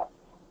stool out.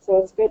 So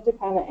it's good to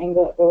kind of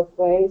angle it both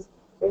ways.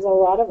 There's a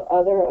lot of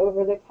other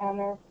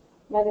over-the-counter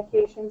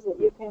medications that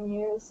you can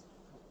use,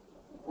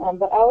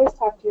 but always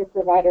talk to your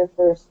provider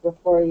first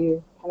before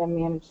you kind of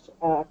manage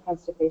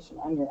constipation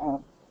on your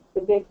own.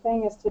 The big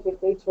thing is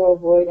typically to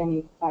avoid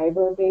any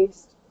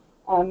fiber-based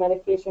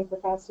medication for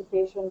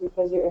constipation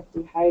because if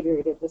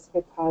dehydrated, this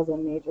could cause a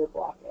major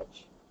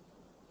blockage.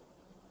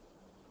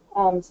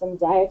 Some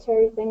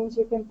dietary things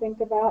you can think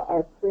about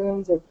are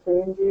prunes or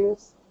prune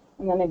juice.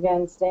 And then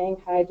again, staying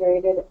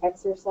hydrated,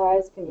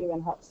 exercise can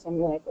even help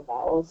stimulate the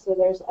bowels. So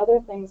there's other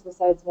things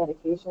besides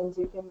medications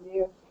you can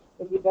do.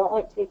 If you don't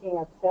like taking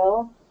a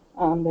pill,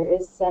 there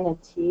is Senna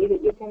tea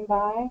that you can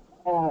buy.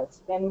 It's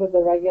been with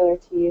the regular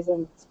teas,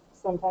 and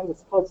sometimes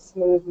it's called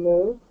Smooth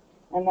Move,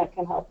 and that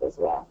can help as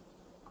well.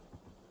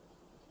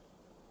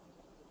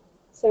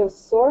 So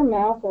sore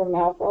mouth or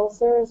mouth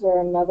ulcers are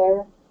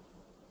another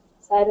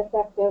side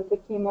effect of the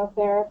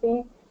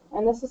chemotherapy,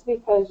 and this is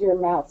because your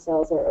mouth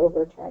cells are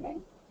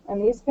overturning.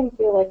 And these can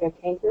feel like a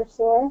canker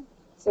sore.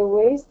 So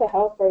ways to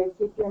help are to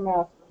keep your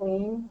mouth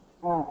clean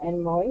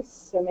and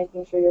moist, so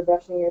making sure you're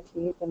brushing your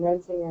teeth and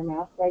rinsing your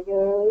mouth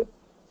regularly.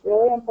 It's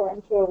really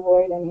important to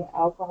avoid any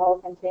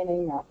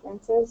alcohol-containing mouth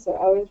rinses, so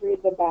always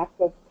read the back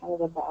of kind of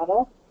the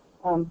bottle.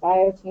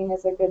 Biotine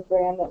is a good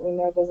brand that we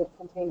know doesn't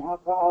contain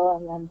alcohol,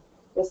 and then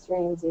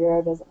Listerine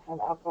Zero doesn't have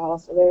alcohol,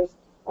 so there's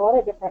a lot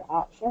of different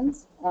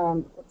options.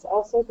 It's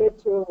also good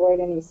to avoid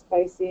any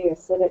spicy,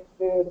 acidic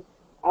food,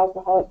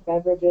 alcoholic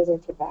beverages, or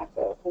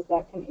tobacco, because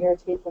that can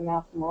irritate the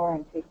mouth more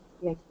and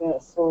make the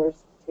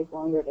sores take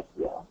longer to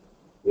heal.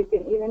 You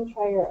can even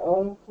try your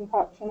own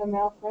concoction of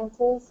mouth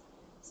rinses.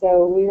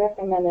 So we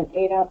recommend an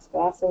 8-ounce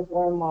glass of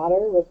warm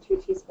water with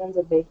 2 teaspoons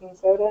of baking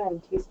soda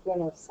and a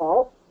teaspoon of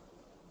salt.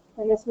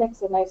 And this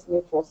makes a nice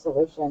neutral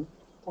solution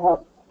to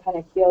help kind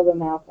of heal the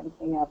mouth and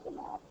clean out the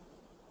mouth.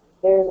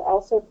 There's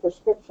also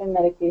prescription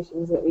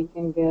medications that we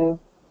can give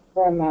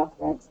for a mouth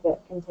rinse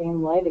that contain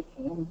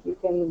lidocaine. You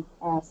can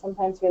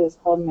sometimes hear this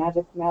called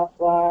magic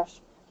mouthwash.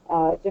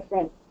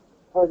 Different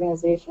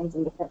organizations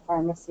and different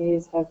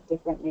pharmacies have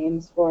different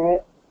names for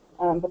it.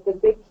 But the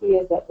big key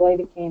is that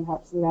lidocaine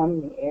helps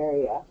numb the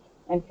area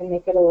and can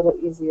make it a little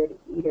easier to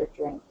eat or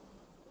drink.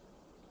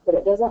 but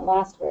it doesn't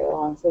last very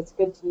long, so it's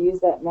good to use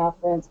that mouth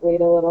rinse,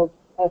 wait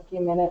a few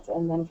minutes,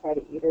 and then try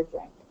to eat or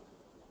drink.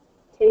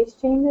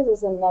 Taste changes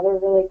is another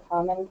really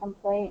common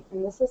complaint,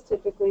 and this is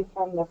typically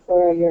from the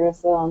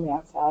fluorouracil and the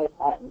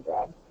oxaliplatin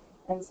drug.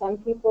 And some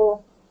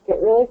people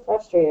get really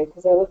frustrated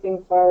because they're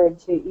looking forward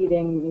to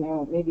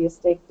eating, maybe a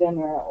steak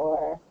dinner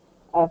or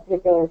a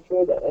particular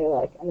food that they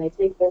like, and they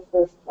take their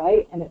first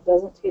bite and it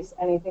doesn't taste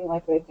anything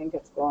like they think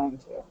it's going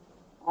to.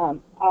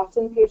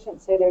 Often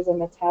patients say there's a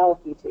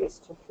metallic-y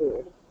taste to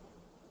food.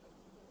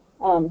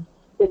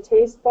 The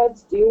taste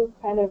buds do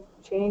kind of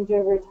change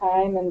over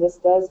time, and this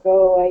does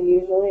go away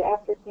usually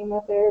after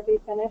chemotherapy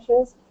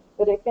finishes,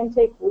 but it can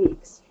take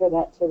weeks for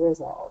that to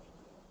resolve.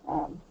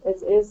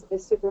 It is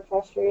super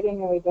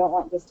frustrating, and we don't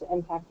want this to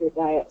impact your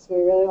diet, so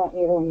we really want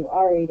you, when you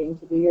are eating,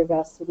 to do your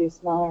best to do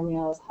smaller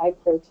meals,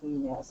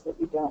 high-protein meals, so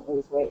that you don't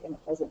lose weight and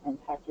it doesn't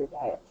impact your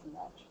diet too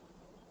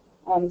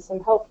much.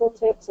 Some helpful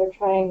tips are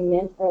trying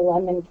mint or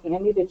lemon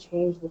candy to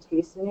change the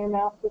taste in your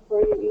mouth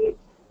before you eat.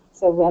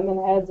 So lemon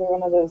heads are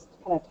one of those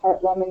kind of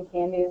tart lemon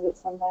candies that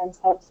sometimes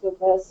helps with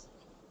this.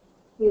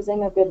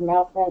 Using a good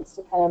mouth rinse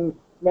to kind of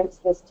rinse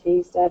this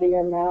taste out of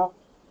your mouth.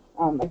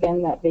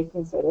 Again, that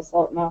baking soda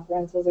salt mouth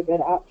rinse is a good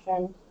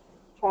option.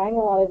 Trying a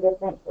lot of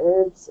different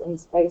herbs and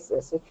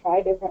spices. So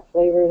try different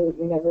flavors that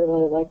you never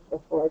really liked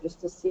before just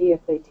to see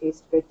if they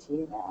taste good to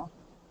you now.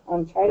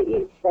 Try to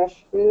eat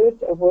fresh food.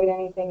 Avoid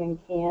anything in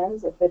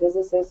cans. If it is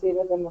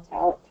associated with a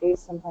metallic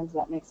taste, sometimes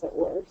that makes it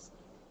worse.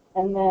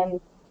 And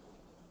then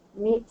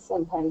meat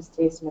sometimes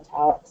tastes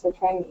metallic, so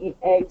trying to eat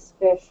eggs,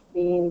 fish,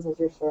 beans as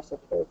your source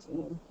of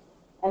protein.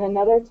 And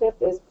another tip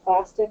is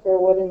plastic or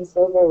wooden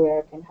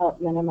silverware can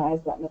help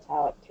minimize that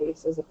metallic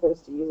taste as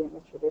opposed to using the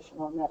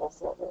traditional metal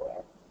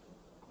silverware.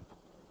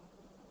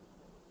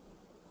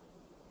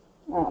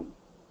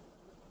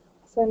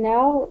 So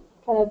now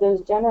kind of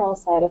those general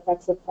side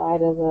effects apply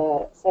to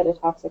the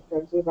cytotoxic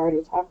drugs we've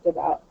already talked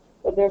about,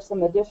 but there's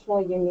some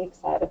additional unique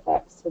side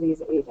effects to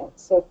these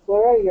agents. So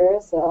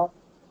fluorouracil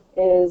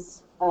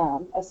is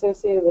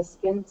associated with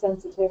skin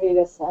sensitivity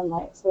to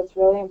sunlight. So it's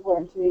really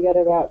important to be good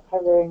about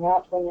covering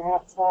up when you're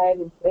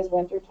outside. It is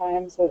winter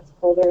time, so it's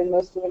colder in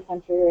most of the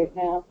country right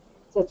now.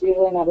 So it's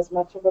usually not as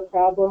much of a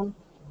problem,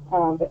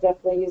 but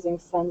definitely using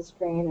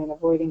sunscreen and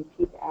avoiding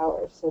peak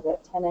hours, so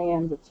that 10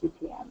 a.m. to 2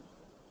 p.m.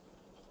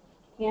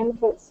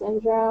 Hand-foot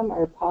syndrome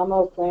or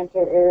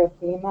palmoplantar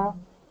erythema.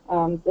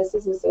 This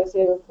is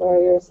associated with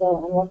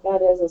fluorouracil, and what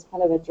that is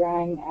kind of a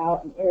drying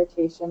out and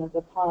irritation of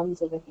the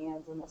palms of the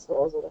hands and the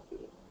soles of the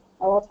feet.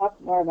 And we'll talk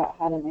more about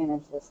how to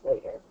manage this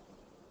later.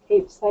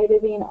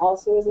 Capecitabine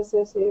also is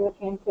associated with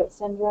hand-foot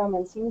syndrome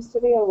and seems to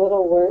be a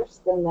little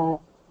worse than the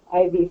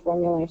IV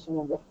formulation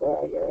of the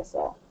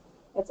fluorouracil.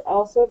 It's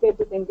also good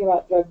to think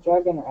about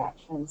drug-drug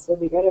interactions, so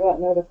be good about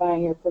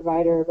notifying your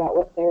provider about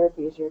what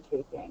therapies you're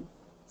taking.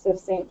 So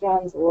St.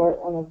 John's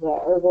wort, one of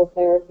the herbal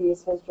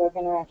therapies, has drug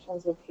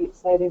interactions with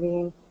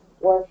capecitabine,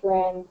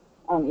 warfarin,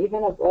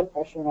 even a blood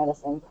pressure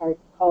medicine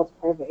called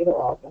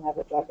carvedilol can have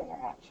a drug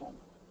interaction.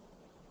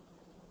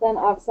 Then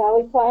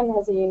oxaliplatin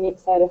has a unique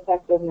side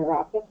effect of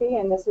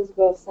neuropathy, and this is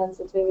both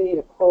sensitivity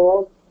to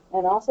cold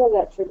and also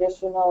that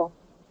traditional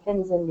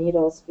pins and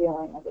needles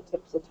feeling at the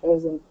tips of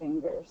toes and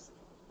fingers.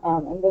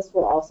 And this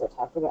we'll also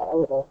talk about a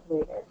little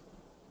later.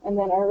 And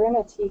then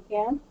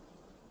irinotecan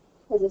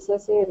is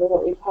associated with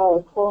what we call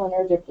a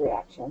cholinergic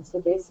reaction. So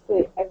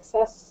basically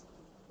excess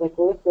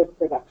liquid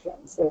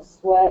production. So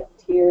sweat,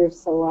 tears,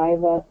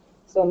 saliva,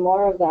 so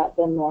more of that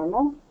than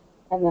normal.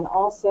 And then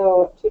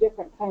also 2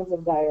 different kinds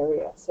of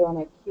diarrhea. So an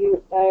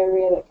acute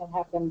diarrhea that can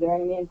happen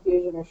during the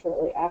infusion or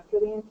shortly after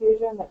the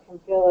infusion that can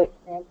feel like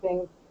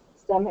cramping,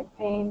 stomach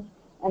pain,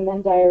 and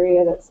then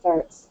diarrhea that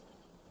starts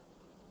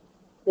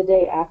the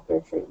day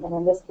after treatment.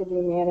 And this can be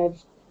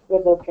managed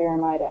with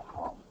loperamide at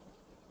home.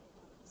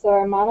 So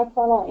our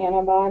monoclonal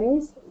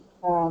antibodies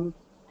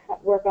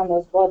work on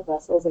those blood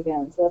vessels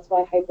again. So that's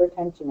why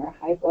hypertension or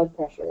high blood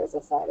pressure is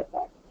a side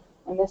effect.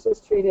 And this is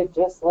treated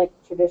just like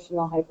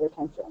traditional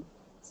hypertension.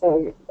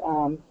 So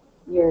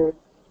your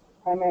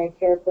primary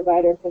care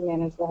provider can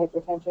manage the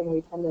hypertension.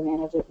 We tend to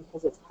manage it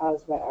because it's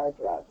caused by our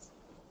drugs.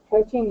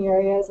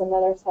 Proteinuria is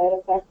another side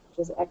effect, which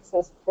is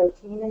excess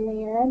protein in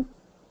the urine.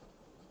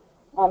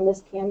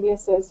 This can be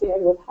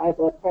associated with high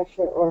blood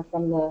pressure or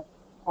from the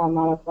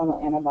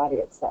monoclonal antibody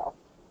itself.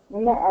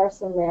 And there are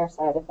some rare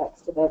side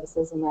effects to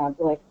bevacizumab,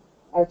 like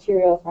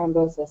arterial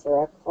thrombosis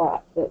or a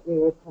clot that we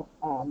would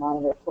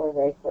monitor for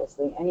very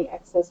closely. Any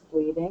excess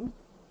bleeding,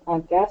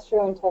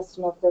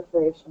 gastrointestinal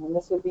perforation, and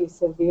this would be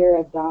severe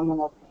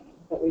abdominal pain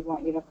that we'd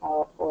want you to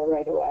follow for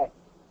right away.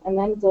 And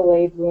then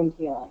delayed wound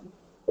healing.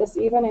 This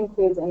even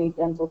includes any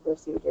dental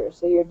procedures,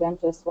 so your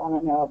dentists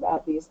want to know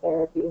about these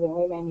therapies, and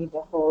we may need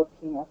to hold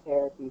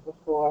chemotherapy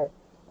before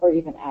or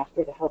even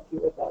after to help you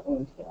with that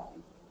wound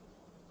healing.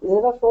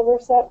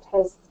 Zivafilvercept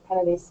has kind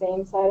of these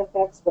same side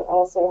effects, but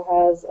also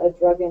has a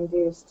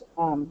drug-induced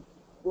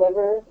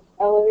liver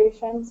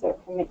elevation, so it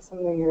can make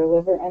some of your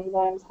liver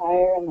enzymes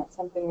higher, and that's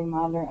something we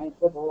monitor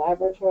with the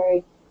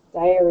laboratory.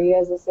 Diarrhea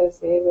is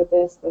associated with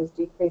this, those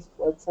decreased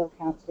blood cell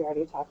counts we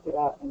already talked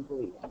about, and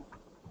bleeding.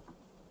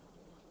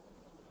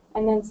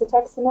 And then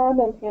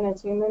cetuximab and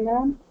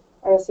panitumumab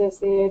are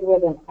associated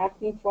with an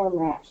acneiform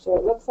rash. So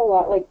it looks a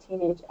lot like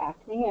teenage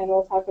acne, and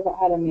we'll talk about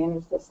how to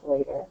manage this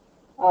later.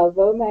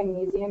 Low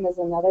magnesium is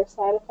another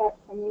side effect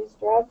from these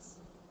drugs.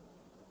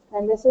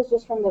 And this is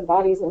just from the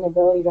body's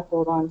inability to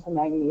hold on to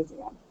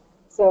magnesium.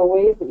 So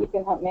ways that you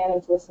can help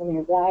manage this in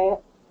your diet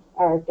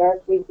are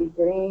dark leafy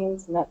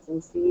greens, nuts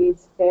and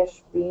seeds,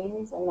 fish,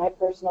 beans, and my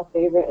personal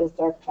favorite is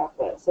dark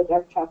chocolate. So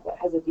dark chocolate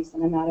has a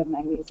decent amount of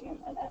magnesium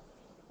in it.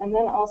 And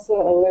then also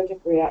allergic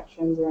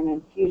reactions or an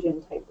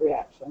infusion type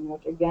reaction,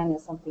 which again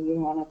is something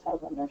you want to tell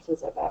the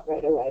nurses about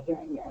right away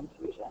during your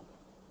infusion.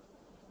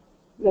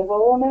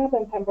 Nivolumab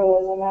and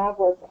pembrolizumab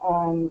work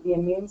on the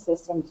immune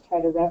system to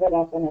try to rev it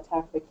up and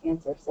attack the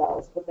cancer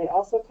cells, but they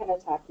also can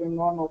attack your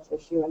normal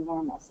tissue and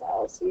normal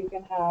cells. So you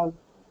can have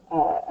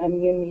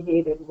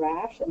immune-mediated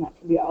rash, and that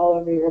can be all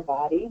over your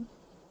body.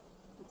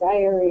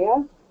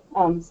 Diarrhea,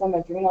 some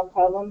adrenal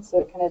problems, so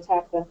it can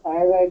attack the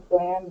thyroid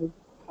gland and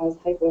cause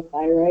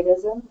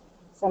hypothyroidism,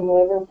 some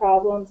liver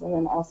problems, and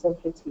then also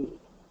fatigue.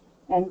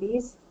 And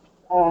these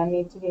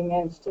need to be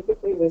managed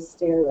typically with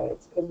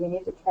steroids because we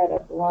need to try to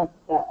blunt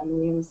that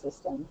immune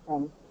system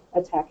from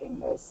attacking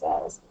those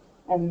cells.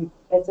 And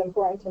it's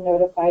important to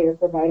notify your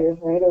providers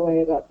right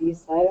away about these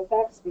side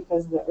effects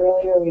because the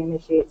earlier we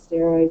initiate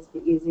steroids,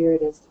 the easier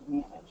it is to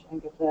manage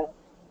and get the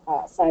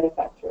side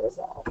effect to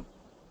resolve.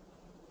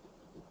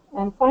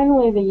 And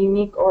finally, the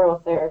unique oral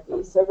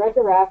therapy. So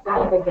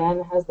regorafenib,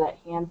 again, has that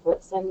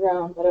hand-foot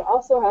syndrome, but it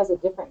also has a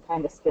different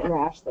kind of skin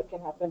rash that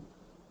can happen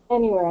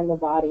anywhere in the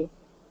body.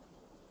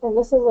 And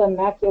this is a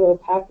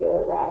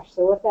maculopapular rash.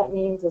 So what that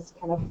means is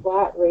kind of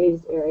flat,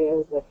 raised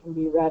areas that can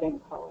be red in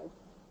color.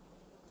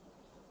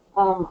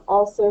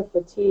 Also,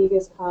 fatigue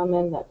is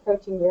common, that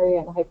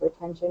proteinuria and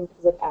hypertension,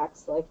 because it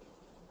acts like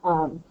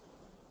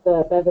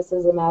the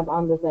bevacizumab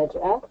on the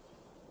VEGF.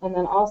 And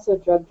then also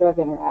drug-drug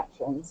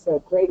interactions.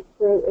 So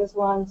grapefruit is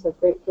one, so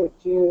grapefruit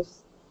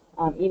juice.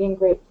 Eating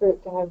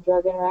grapefruit can have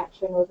drug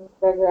interaction with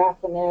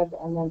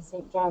regorafenib, and then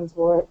St. John's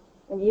wort,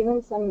 and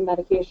even some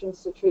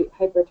medications to treat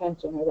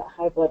hypertension or that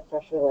high blood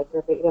pressure, like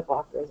your beta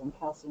blockers and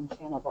calcium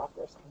channel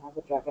blockers, can have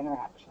a drug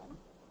interaction.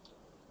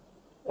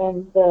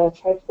 And the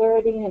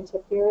trifluridine and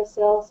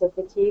tipiracil, so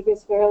fatigue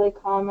is fairly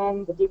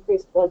common, the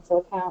decreased blood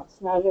cell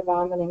counts, nausea,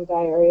 vomiting,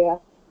 diarrhea,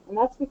 and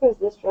that's because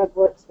this drug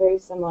works very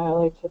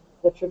similarly to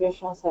the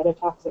traditional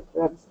cytotoxic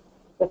drugs,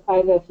 the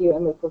 5-FU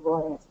and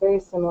leucovorin, and it's very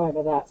similar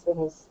to that, so it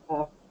has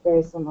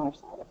very similar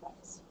side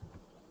effects.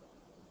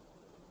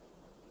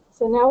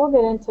 So now we'll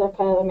get into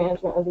kind of the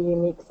management of the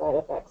unique side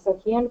effects.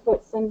 So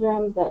hand-foot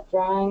syndrome, that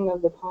drying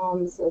of the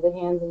palms of the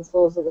hands and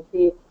soles of the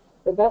feet,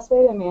 the best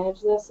way to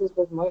manage this is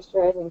with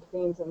moisturizing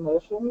creams and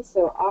lotions.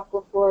 So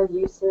Aquaphor,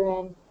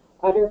 Eucerin,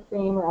 Udder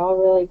Cream are all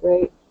really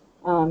great.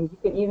 You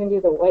can even do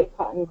the white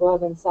cotton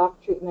glove and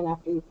sock treatment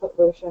after you put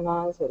lotion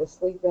on, so to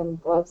sleep in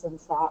gloves and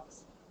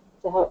socks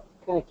to help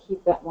kind of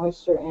keep that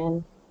moisture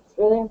in. It's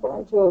really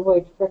important to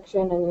avoid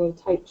friction in any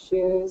tight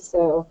shoes,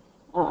 so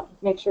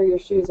make sure your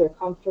shoes are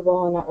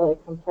comfortable and not really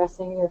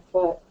compressing your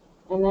foot,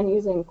 and then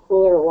using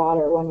cooler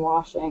water when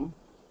washing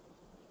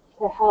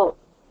to help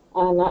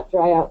not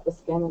dry out the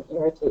skin and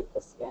irritate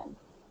the skin.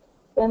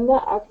 Then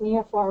the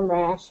acneiform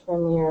rash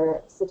from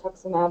your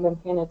cetuximab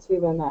and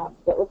panitumumab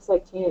that looks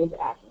like teenage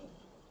acne.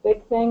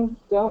 Big thing,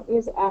 don't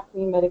use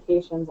acne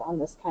medications on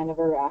this kind of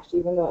a rash,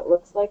 even though it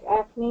looks like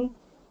acne.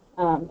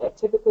 It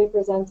typically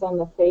presents on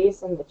the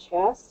face and the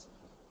chest,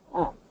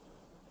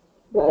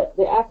 but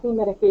the acne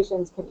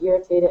medications can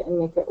irritate it and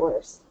make it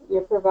worse.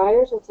 Your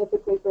providers will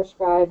typically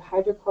prescribe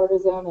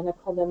hydrocortisone and a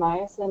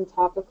clindamycin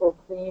topical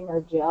cream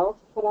or gel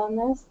to put on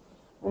this,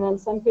 and then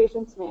some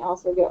patients may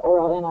also get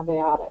oral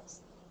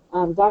antibiotics.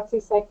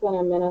 Doxycycline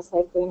or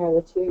minocycline are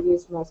the two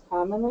used most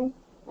commonly,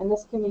 and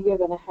this can be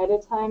given ahead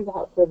of time to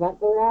help prevent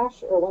the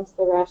rash or once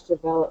the rash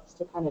develops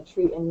to kind of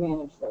treat and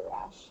manage the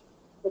rash.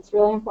 It's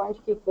really important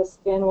to keep the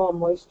skin well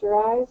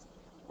moisturized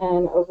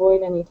and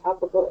avoid any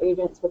topical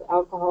agents with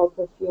alcohol,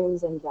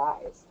 perfumes, and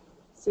dyes.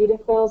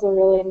 Cetaphil is a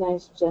really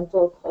nice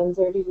gentle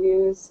cleanser to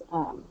use,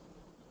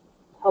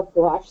 help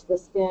wash the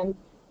skin,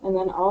 and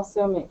then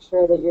also make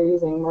sure that you're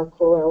using more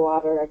cooler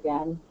water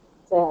again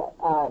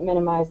to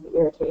minimize the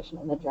irritation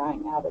and the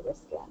drying out of the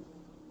skin.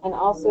 And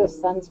also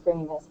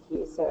sunscreen is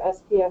key, so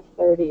SPF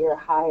 30 or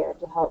higher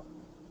to help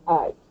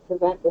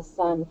prevent the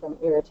sun from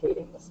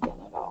irritating the skin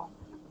at all.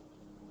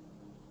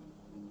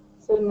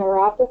 So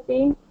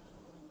neuropathy,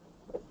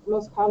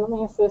 most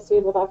commonly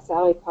associated with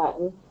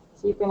oxaliplatin.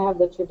 So you can have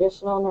the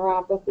traditional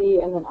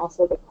neuropathy and then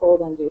also the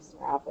cold-induced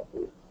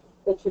neuropathy.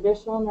 The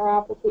traditional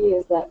neuropathy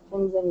is that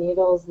pins and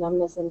needles,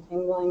 numbness and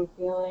tingling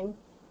feeling.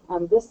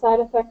 This side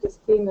effect is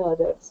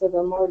cumulative, so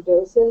the more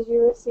doses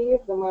you receive,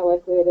 the more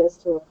likely it is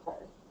to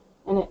occur.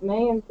 And it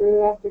may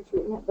improve after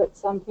treatment, but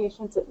some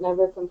patients it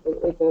never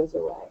completely goes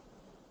away.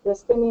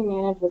 This can be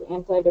managed with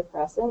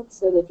antidepressants,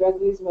 so the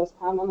drug used most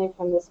commonly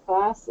from this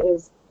class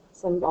is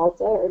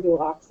Cymbalta or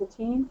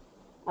duloxetine.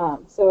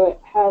 So it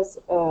has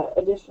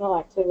additional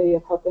activity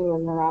of helping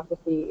with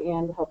neuropathy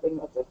and helping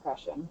with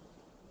depression.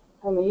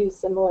 And we use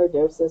similar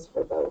doses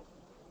for both.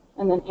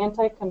 And then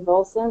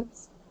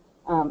anticonvulsants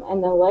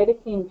and the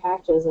lidocaine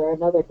patches are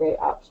another great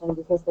option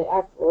because they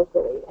act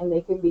locally and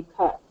they can be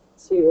cut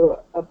to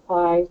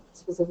apply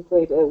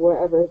specifically to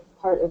wherever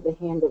part of the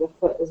hand or the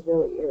foot is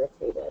really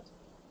irritated.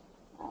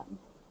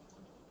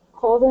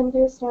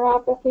 Cold-induced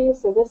neuropathy,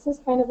 so this is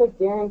kind of a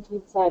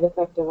guaranteed side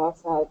effect of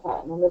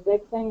oxaliplatin, and the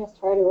big thing is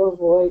try to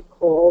avoid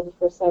cold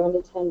for 7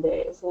 to 10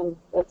 days, and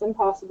that's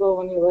impossible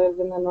when you live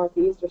in the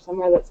Northeast or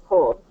somewhere that's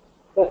cold,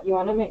 but you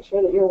want to make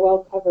sure that you're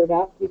well covered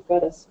up. You've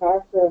got a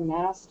scarf or a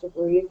mask to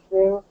breathe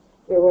through,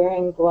 you're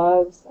wearing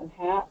gloves and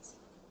hats,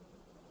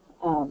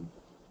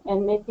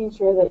 and making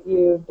sure that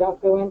you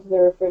don't go into the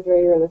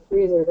refrigerator or the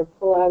freezer to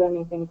pull out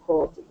anything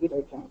cold to eat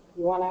or drink.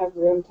 You want to have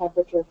room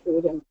temperature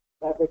food and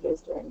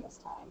beverages during this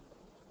time.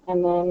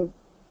 And then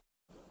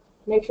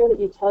make sure that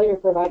you tell your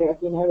provider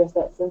if you notice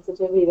that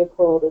sensitivity to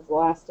cold is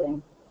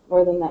lasting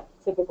more than that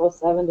typical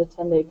 7 to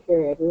 10 day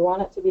period. We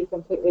want it to be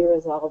completely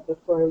resolved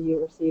before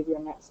you receive your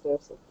next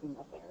dose of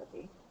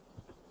chemotherapy.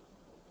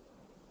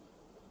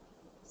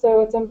 So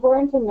it's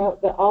important to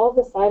note that all of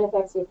the side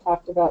effects we've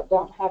talked about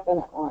don't happen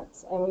at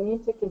once, and we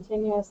need to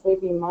continuously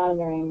be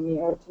monitoring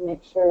you to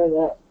make sure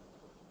that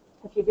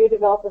if you do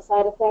develop a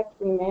side effect,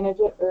 we manage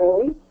it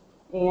early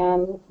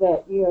and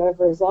that you have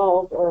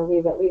resolved or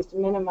we've at least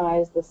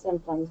minimized the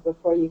symptoms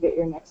before you get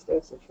your next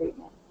dose of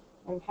treatment.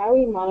 And how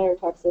we monitor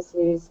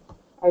toxicities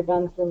are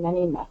done through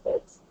many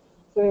methods.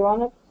 So we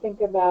want to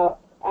think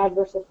about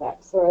adverse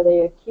effects. So are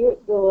they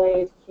acute,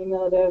 delayed,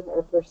 cumulative,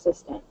 or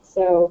persistent?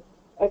 So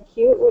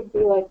acute would be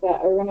like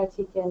that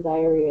irinotecan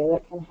diarrhea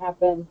that can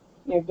happen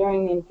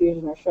during the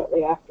infusion or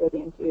shortly after the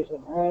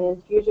infusion, or an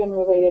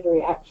infusion-related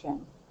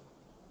reaction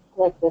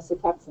like the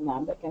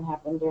cetuximab that can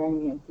happen during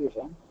the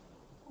infusion.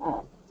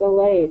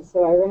 Delayed, so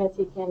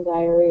irinotecan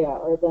diarrhea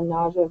or the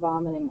nausea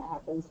vomiting that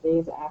happens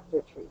days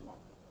after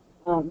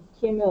treatment.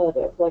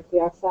 Cumulative, like the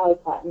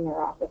oxaliplatin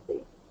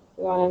neuropathy.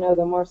 We want to know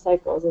the more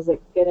cycles, is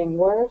it getting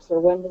worse or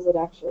when does it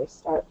actually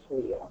start for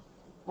you?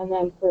 And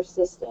then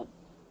persistent,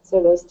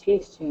 so those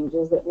taste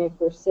changes that may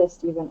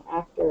persist even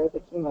after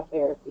the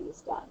chemotherapy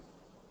is done.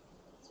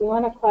 So we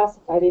want to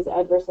classify these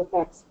adverse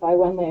effects by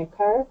when they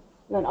occur,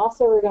 and then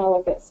also we're going to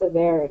look at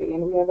severity,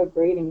 and we have a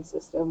grading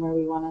system where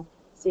we want to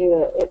see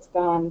that it's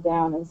gone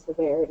down in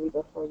severity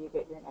before you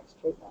get your next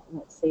treatment and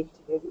it's safe to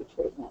give you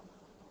treatment.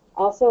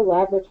 Also,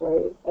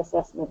 laboratory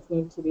assessments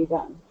need to be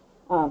done.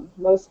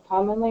 Most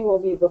commonly will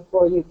be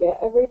before you get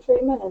every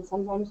treatment, and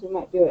sometimes you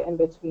might do it in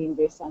between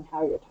based on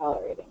how you're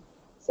tolerating.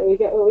 So we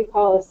get what we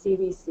call a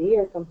CBC,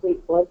 or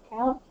complete blood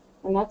count,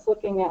 and that's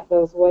looking at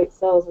those white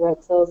cells,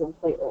 red cells, and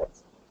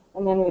platelets.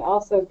 And then we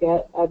also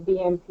get a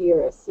BMP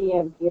or a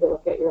CMP to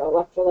look at your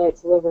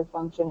electrolytes, liver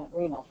function, and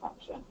renal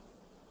function.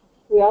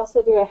 We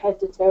also do a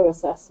head-to-toe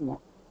assessment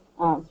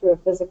through a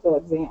physical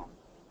exam.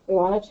 We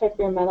want to check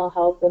your mental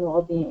health and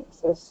well-being.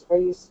 So are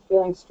you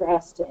feeling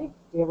stressed? Do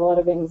you have a lot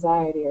of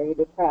anxiety? Are you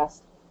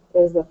depressed?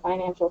 Is the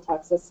financial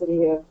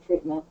toxicity of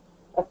treatment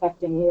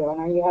affecting you? And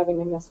are you having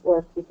to miss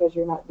work because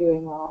you're not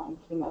doing well on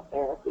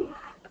chemotherapy?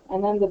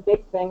 And then the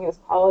big thing is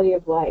quality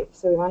of life.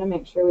 So we want to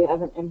make sure we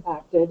haven't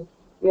impacted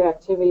your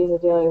activities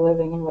of daily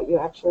living and what you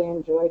actually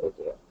enjoy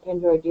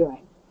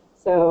doing.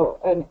 So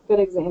a good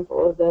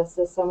example of this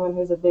is someone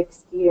who's a big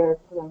skier,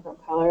 because I'm from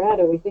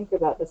Colorado, we think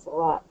about this a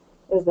lot,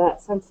 is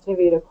that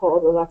sensitivity to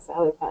cold with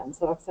oxaliplatin.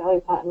 So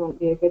oxaliplatin wouldn't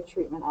be a good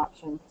treatment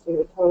option because we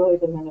would totally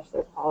diminish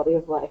their quality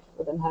of life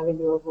with them having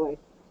to avoid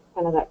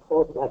kind of that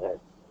cold weather.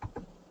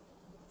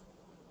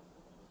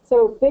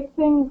 So big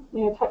thing,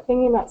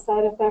 thinking about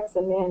side effects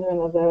and management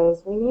of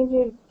those, we need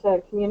you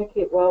to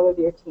communicate well with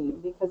your team,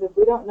 because if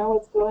we don't know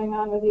what's going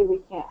on with you, we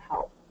can't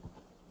help.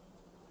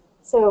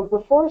 So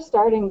before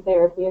starting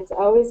therapy, it's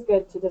always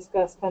good to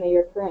discuss kind of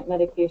your current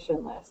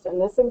medication list. And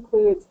this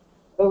includes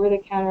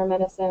over-the-counter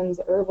medicines,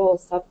 herbal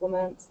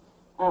supplements.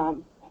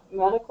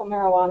 Medical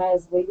marijuana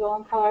is legal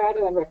in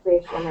Colorado, and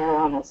recreational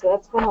marijuana. So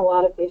that's one a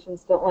lot of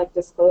patients don't like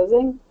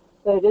disclosing,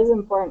 but it is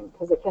important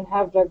because it can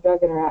have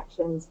drug-drug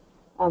interactions,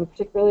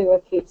 particularly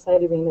with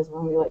capecitabine is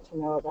one we like to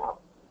know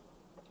about.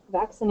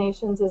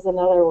 Vaccinations is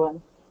another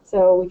one.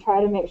 So we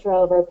try to make sure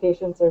all of our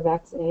patients are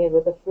vaccinated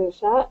with a flu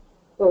shot,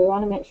 but we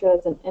want to make sure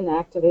it's an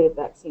inactivated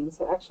vaccine,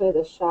 so actually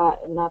the shot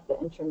and not the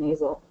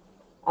intranasal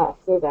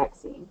flu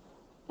vaccine.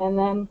 And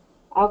then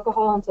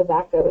alcohol and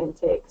tobacco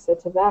intake. So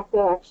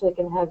tobacco actually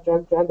can have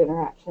drug-drug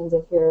interactions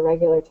if you're a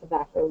regular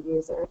tobacco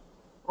user.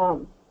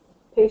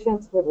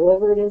 Patients with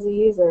liver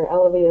disease or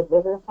elevated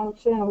liver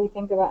function, we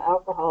think about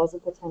alcohol as a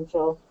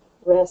potential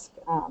risk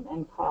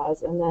and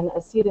cause. And then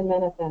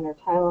acetaminophen or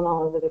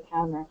Tylenol over the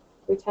counter,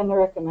 we tend to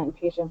recommend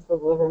patients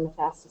with liver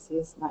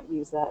metastases not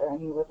use that or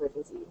any liver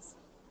disease.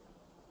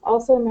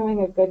 Also,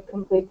 knowing a good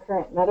complete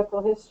current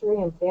medical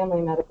history and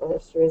family medical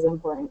history is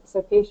important.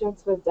 So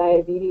patients with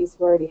diabetes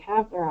who already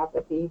have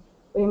neuropathy,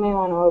 we may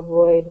want to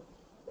avoid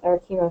our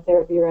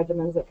chemotherapy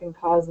regimens that can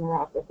cause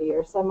neuropathy,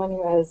 or someone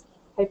who has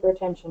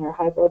hypertension or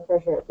high blood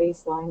pressure at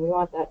baseline, we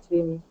want that to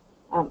be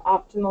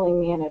optimally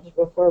managed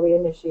before we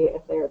initiate a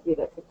therapy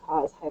that could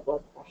cause high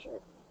blood pressure.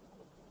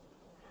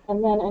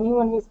 And then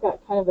anyone who's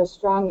got kind of a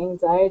strong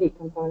anxiety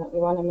component,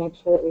 we want to make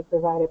sure that we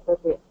provide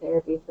appropriate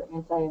therapy for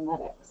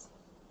antiemetics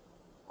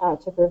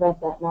to prevent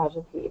that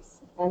nausea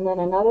piece. And then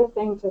another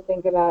thing to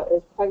think about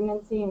is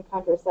pregnancy and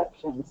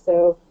contraception.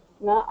 So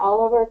not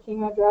all of our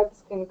chemo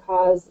drugs can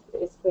cause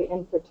basically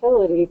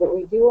infertility, but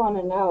we do want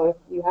to know if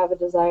you have a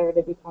desire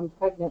to become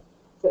pregnant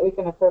so that we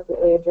can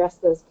appropriately address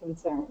those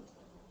concerns.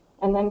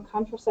 And then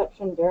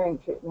contraception during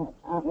treatment.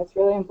 It's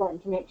really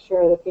important to make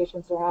sure the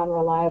patients are on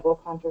reliable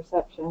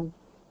contraception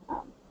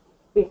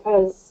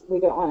because we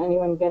don't want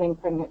anyone getting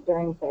pregnant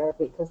during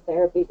therapy, because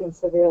therapy can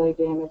severely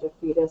damage a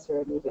fetus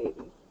or a new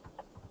baby.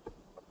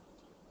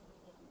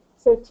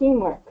 So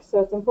teamwork. So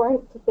it's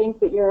important to think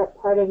that you're a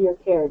part of your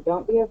care.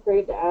 Don't be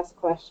afraid to ask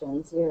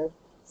questions.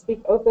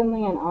 Speak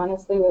openly and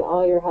honestly with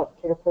all your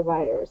healthcare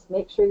providers.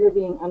 Make sure you're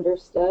being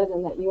understood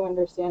and that you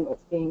understand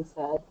what's being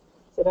said.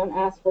 So don't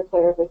ask for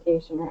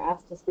clarification or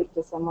ask to speak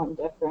to someone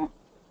different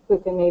who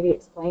can maybe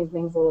explain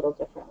things a little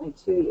differently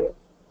to you.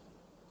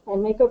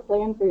 And make a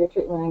plan for your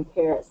treatment and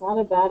care. It's not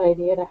a bad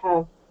idea to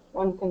have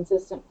one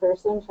consistent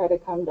person try to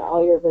come to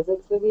all your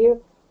visits with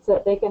you so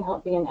that they can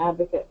help be an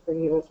advocate for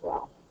you as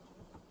well.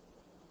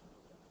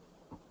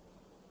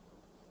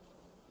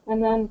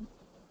 And then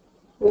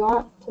we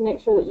want to make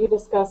sure that you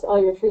discuss all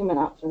your treatment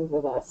options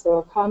with us. So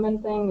a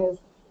common thing is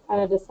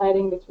kind of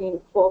deciding between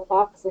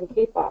FOLFOX and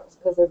CAPOX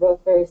because they're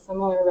both very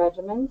similar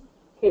regimens.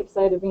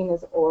 Capecitabine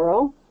is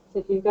oral. So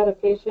if you've got a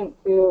patient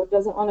who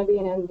doesn't want to be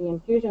in the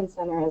infusion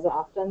center as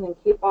often, then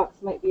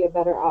CAPOX might be a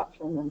better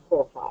option than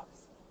FOLFOX.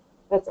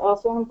 It's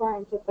also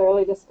important to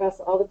thoroughly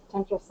discuss all the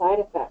potential side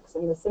effects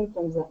and the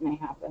symptoms that may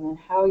happen and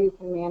how you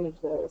can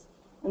manage those,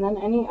 and then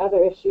any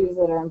other issues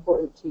that are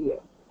important to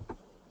you.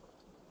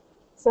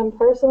 Some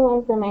personal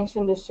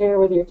information to share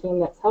with your team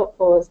that's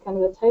helpful is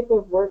kind of the type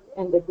of work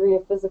and degree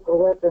of physical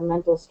work or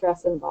mental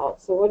stress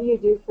involved. So what do you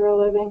do for a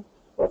living?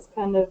 What's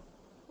kind of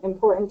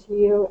important to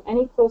you?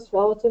 Any close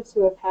relatives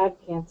who have had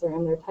cancer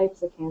and their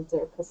types of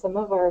cancer, because some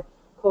of our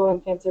colon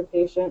cancer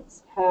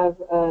patients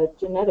have a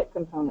genetic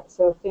component,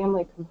 so a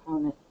family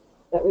component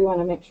that we want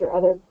to make sure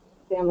other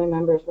family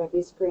members might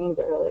be screened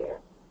earlier.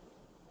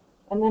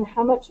 And then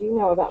how much you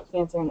know about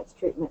cancer and its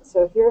treatment.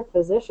 So if you're a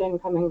physician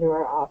coming to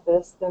our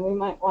office, then we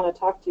might want to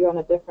talk to you on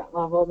a different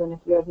level than if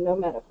you have no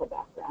medical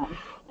background,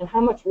 and how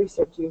much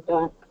research you've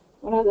done.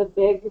 One of the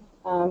big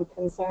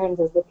concerns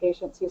is the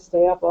patients who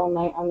stay up all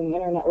night on the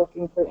internet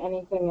looking for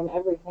anything and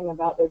everything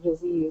about their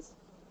disease.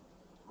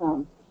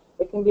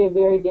 It can be a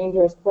very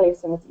dangerous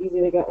place, and it's easy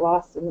to get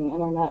lost in the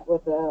internet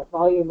with a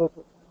volume of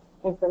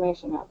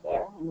information out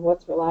there and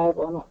what's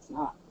reliable and what's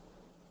not.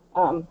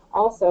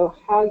 Also,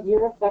 how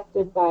you're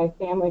affected by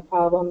family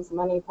problems,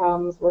 money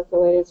problems,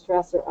 work-related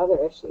stress, or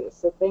other issues.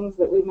 So things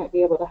that we might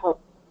be able to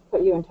help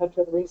put you in touch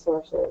with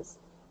resources.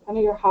 Kind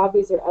of your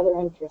hobbies or other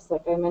interests.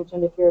 Like I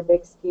mentioned, if you're a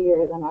big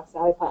skier, then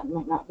oxaliplatin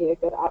might not be a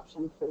good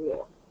option for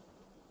you.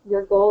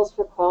 Your goals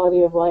for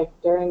quality of life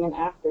during and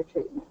after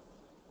treatment.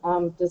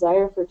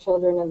 Desire for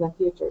children in the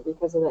future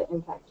because of the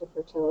impact of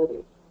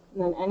fertility.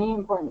 And then any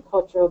important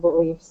cultural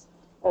beliefs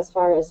as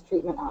far as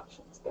treatment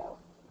options go.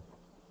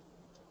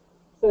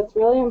 So it's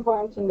really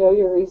important to know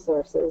your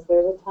resources.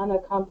 There's a ton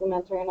of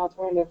complementary and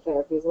alternative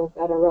therapies like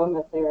that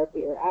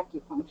aromatherapy or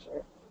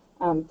acupuncture.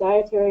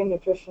 Dietary and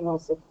nutritional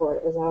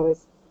support is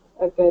always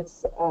a good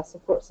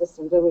support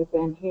system to loop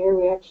in. Here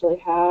we actually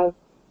have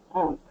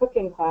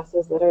cooking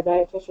classes that our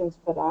dietitians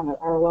put on at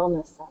our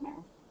wellness center.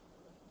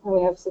 And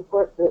we have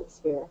support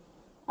groups here.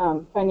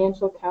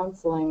 Financial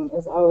counseling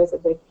is always a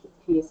big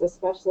piece,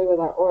 especially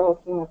with our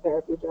oral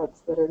chemotherapy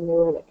drugs that are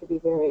newer that could be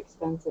very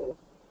expensive.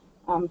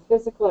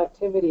 Physical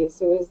activities,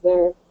 so is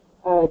there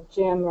a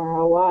gym or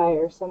a Y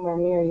or somewhere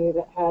near you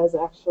that has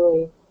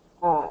actually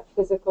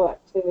physical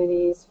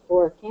activities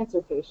for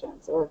cancer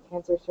patients or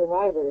cancer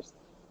survivors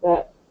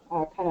that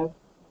kind of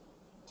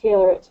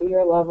tailor it to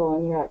your level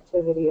and your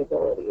activity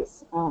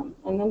abilities.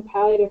 And then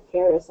palliative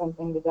care is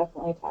something to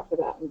definitely talk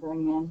about and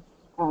bring in.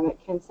 It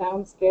can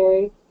sound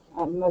scary.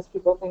 Most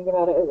people think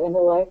about it as end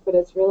of life, but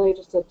it's really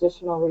just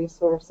additional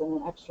resource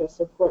and an extra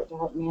support to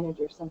help manage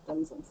your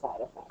symptoms and side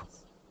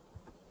effects.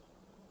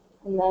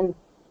 And then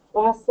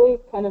lastly,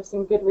 kind of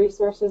some good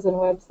resources and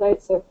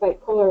websites. So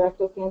Fight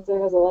Colorectal Cancer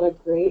has a lot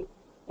of great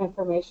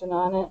information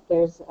on it.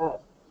 There's a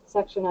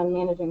section on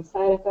managing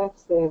side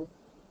effects. They have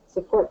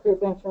support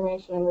group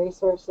information and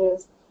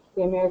resources.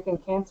 The American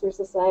Cancer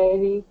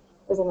Society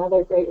is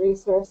another great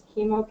resource.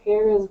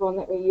 ChemoCare is one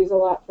that we use a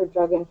lot for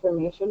drug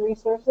information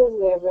resources.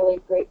 They have really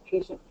great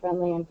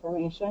patient-friendly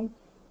information.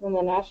 And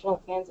the National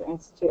Cancer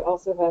Institute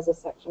also has a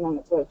section on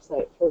its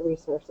website for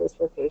resources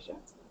for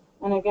patients.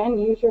 And again,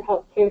 use your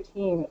healthcare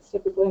team. It's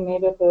typically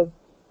made up of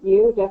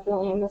you,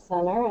 definitely in the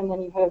center, and then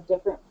you have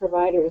different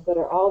providers that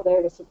are all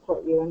there to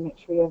support you and make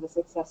sure you have a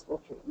successful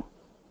treatment.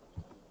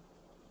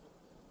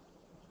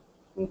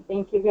 And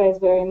thank you guys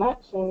very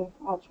much, and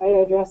I'll try to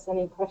address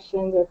any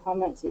questions or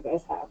comments you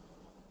guys have.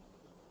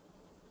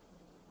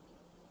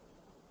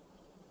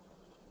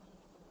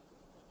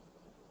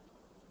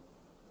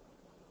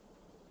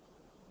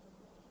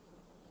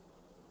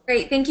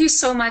 Great. Thank you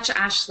so much,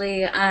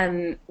 Ashley.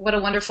 What a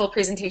wonderful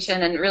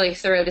presentation and really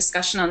thorough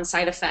discussion on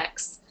side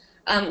effects.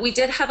 We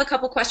did have a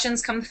couple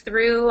questions come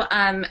through.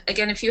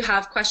 Again, if you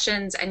have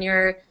questions and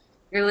you're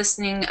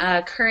listening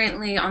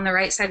currently on the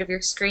right side of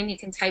your screen, you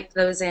can type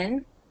those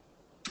in.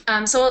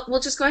 So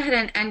we'll just go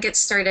ahead and get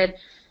started.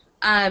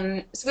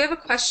 So we have a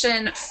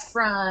question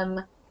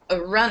from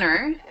a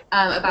runner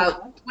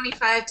about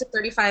 25 to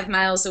 35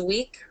 miles a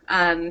week.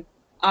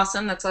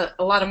 Awesome, that's a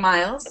lot of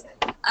miles.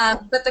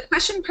 But the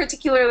question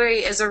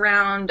particularly is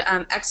around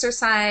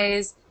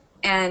exercise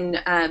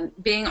and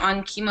being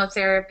on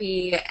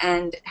chemotherapy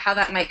and how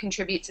that might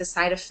contribute to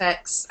side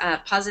effects,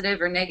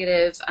 positive or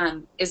negative.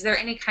 Is there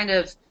any kind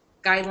of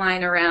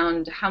guideline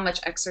around how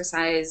much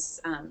exercise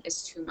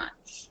is too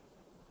much?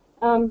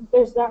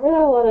 There's not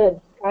really a lot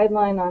of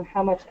guideline on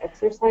how much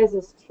exercise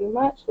is too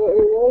much. What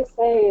we really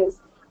say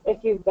is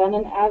if you've been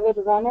an avid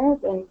runner,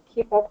 then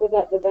keep up with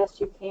that the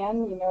best you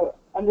can. You know,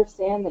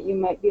 understand that you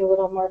might be a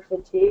little more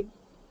fatigued.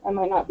 I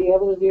might not be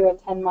able to do a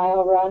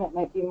 10-mile run. It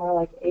might be more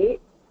like 8.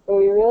 But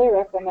we really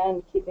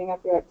recommend keeping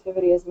up your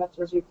activity as much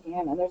as you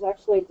can. And there's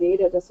actually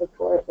data to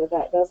support that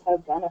that does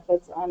have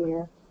benefits on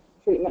your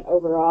treatment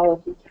overall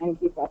if you can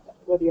keep up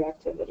with your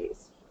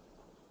activities.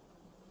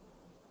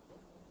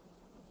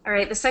 All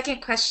right, the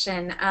second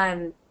question.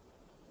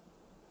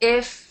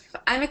 If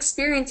I'm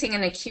experiencing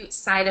an acute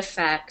side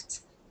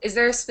effect, is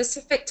there a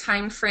specific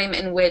time frame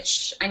in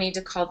which I need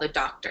to call the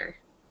doctor?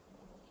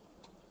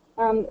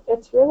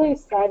 It's really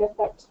side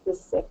effect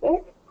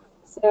specific.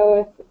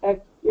 So if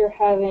you're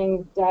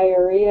having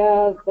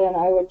diarrhea, then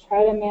I would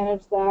try to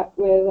manage that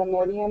with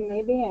Imodium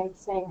maybe and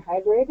staying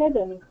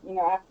hydrated. And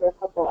after a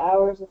couple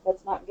hours, if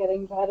that's not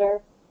getting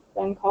better,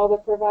 then call the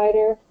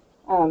provider.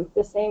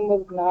 The same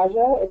with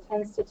nausea. It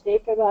tends to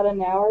take about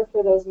an hour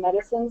for those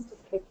medicines to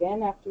kick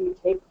in after you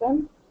take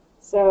them.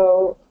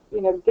 So,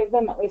 give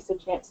them at least a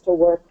chance to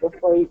work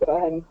before you go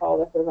ahead and call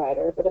the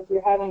provider. But if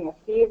you're having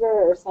a fever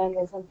or signs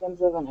and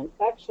symptoms of an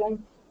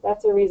infection,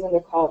 that's a reason to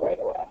call right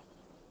away.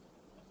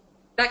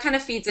 That kind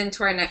of feeds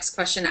into our next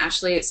question,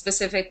 Ashley,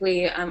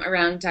 specifically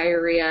around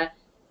diarrhea.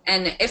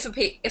 And if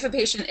a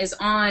patient is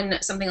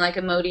on something like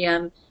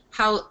Imodium,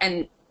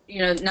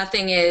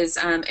 nothing is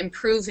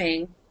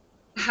improving,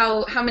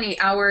 how many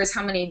hours,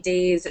 how many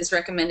days is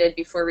recommended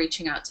before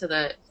reaching out to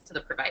the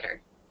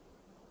provider?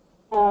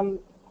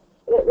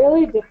 It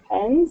really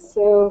depends.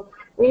 So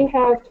we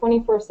have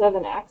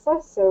 24/7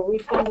 access, so we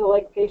tend to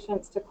like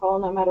patients to call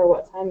no matter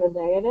what time of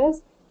day it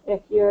is.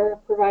 If your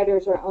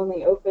providers are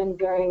only open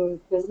during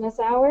business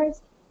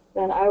hours,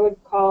 then I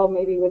would call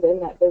maybe within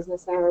that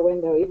business hour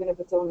window, even if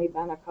it's only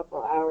been a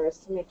couple hours,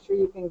 to make sure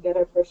you can get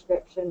a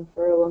prescription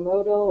for a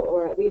Lamodal,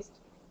 or at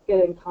least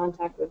get in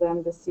contact with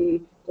them to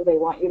see, do they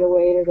want you to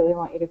wait or do they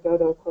want you to go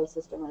to a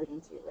closest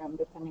emergency room,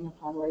 depending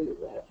upon where you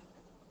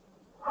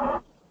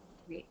live.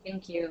 Great,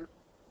 thank you.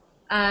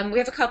 We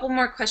have a couple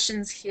more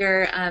questions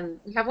here.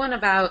 We have one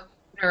about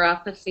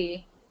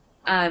neuropathy.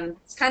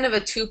 It's kind of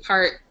a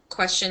two-part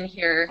question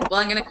here.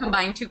 Well, I'm going to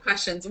combine two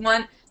questions.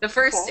 The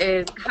first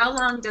is, how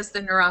long does the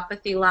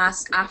neuropathy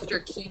last after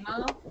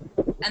chemo?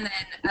 And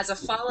then as a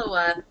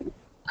follow-up,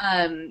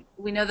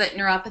 we know that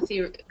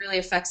neuropathy really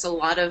affects a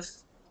lot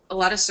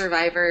of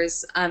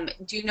survivors.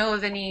 Do you know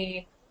of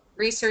any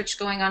research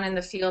going on in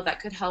the field that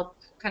could help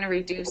kind of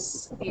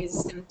reduce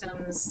these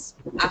symptoms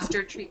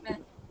after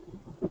treatment?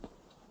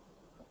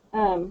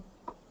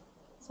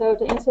 So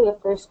to answer the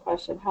first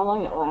question, how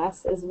long it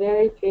lasts is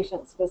very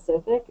patient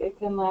specific. It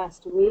can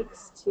last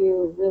weeks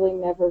to really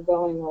never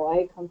going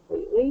away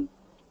completely.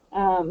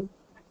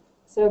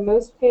 So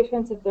most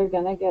patients, if they're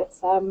going to get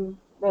some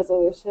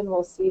resolution,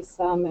 will see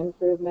some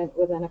improvement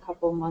within a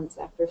couple months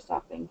after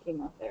stopping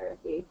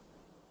chemotherapy.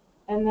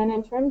 And then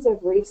in terms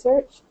of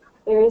research,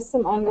 there is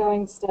some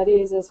ongoing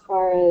studies as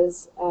far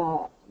as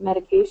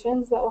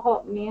medications that will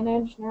help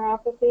manage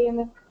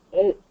neuropathy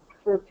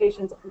for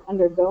patients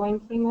undergoing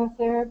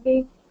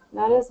chemotherapy.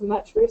 Not as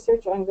much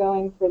research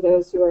ongoing for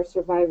those who are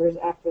survivors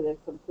after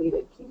they've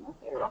completed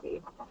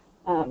chemotherapy.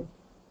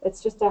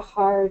 It's just a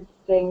hard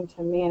thing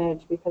to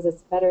manage because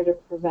it's better to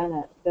prevent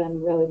it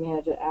than really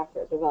manage it after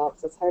it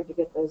develops. It's hard to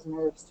get those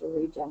nerves to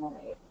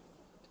regenerate.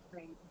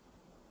 Right.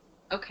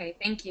 Okay,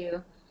 thank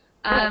you.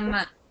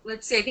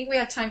 Let's see, I think we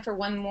have time for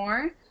one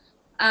more.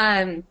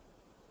 All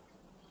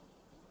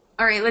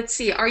right, let's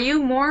see. Are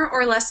you more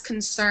or less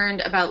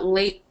concerned about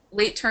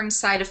late-term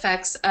side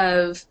effects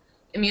of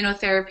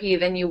immunotherapy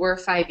than you were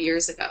 5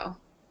 years ago?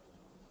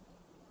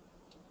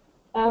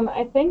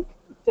 I think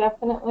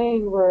definitely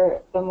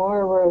the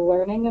more we're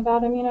learning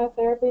about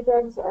immunotherapy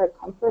drugs, our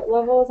comfort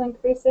level is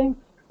increasing,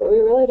 but we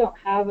really don't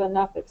have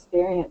enough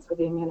experience with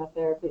the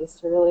immunotherapies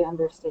to really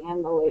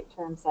understand the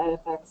late-term side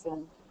effects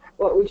and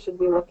what we should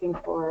be looking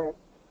for.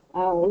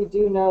 We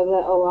do know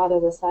that a lot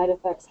of the side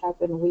effects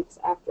happen weeks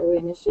after we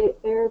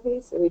initiate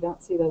therapy, so we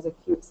don't see those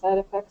acute side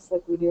effects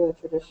like we do with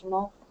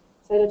traditional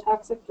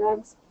cytotoxic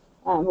drugs.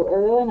 But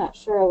we're really not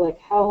sure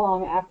how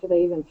long after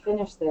they even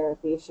finish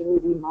therapy should we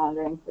be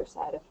monitoring for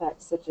side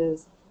effects such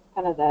as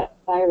kind of that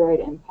thyroid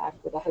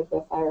impact with the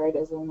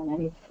hypothyroidism and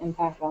any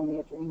impact on the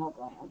adrenal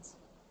glands.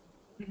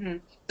 Mm-hmm.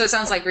 So it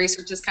sounds like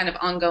research is kind of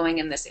ongoing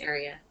in this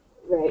area.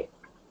 Right.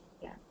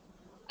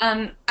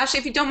 Yeah. Ashley,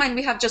 if you don't mind,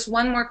 we have just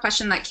one more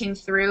question that came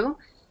through.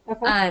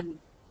 Okay.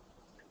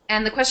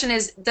 And the question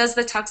is, does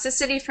the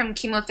toxicity from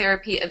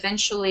chemotherapy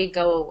eventually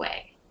go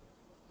away?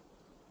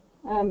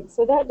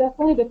 So that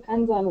definitely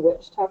depends on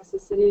which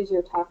toxicities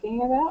you're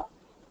talking about.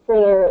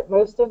 For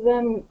most of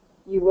them,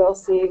 you will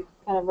see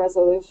kind of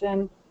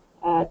resolution.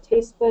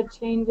 Taste bud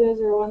changes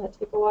are one that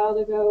take a while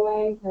to go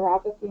away.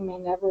 Neuropathy may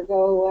never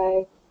go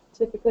away.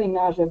 Typically,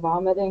 nausea,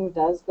 vomiting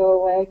does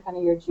go away. Kind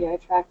of your GI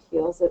tract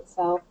heals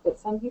itself, but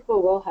some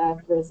people will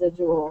have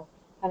residual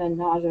kind of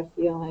nausea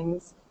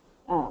feelings.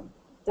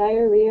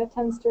 Diarrhea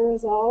tends to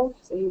resolve,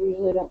 so you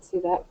usually don't see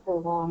that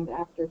prolonged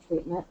after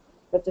treatment.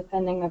 But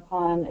depending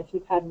upon if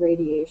you've had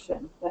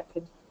radiation, that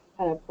could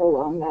kind of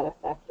prolong that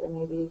effect or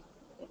maybe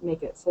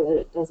make it so that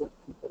it doesn't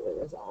completely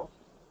resolve.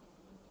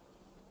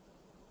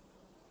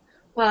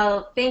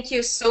 Well, thank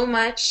you so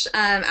much,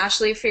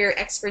 Ashley, for your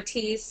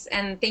expertise,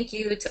 and thank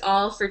you to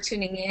all for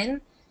tuning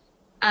in.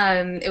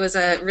 It was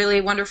a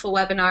really wonderful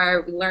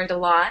webinar. We learned a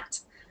lot.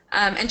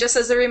 And just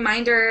as a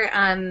reminder,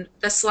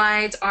 the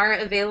slides are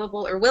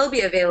available or will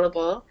be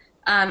available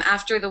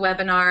after the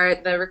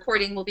webinar. The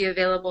recording will be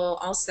available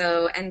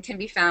also and can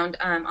be found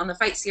on the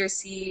Fight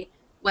CRC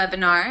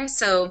webinar.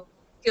 So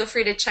feel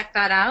free to check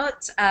that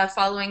out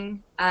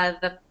following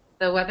the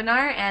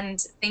webinar. And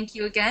thank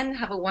you again.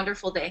 Have a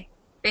wonderful day.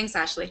 Thanks,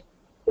 Ashley.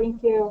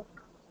 Thank you.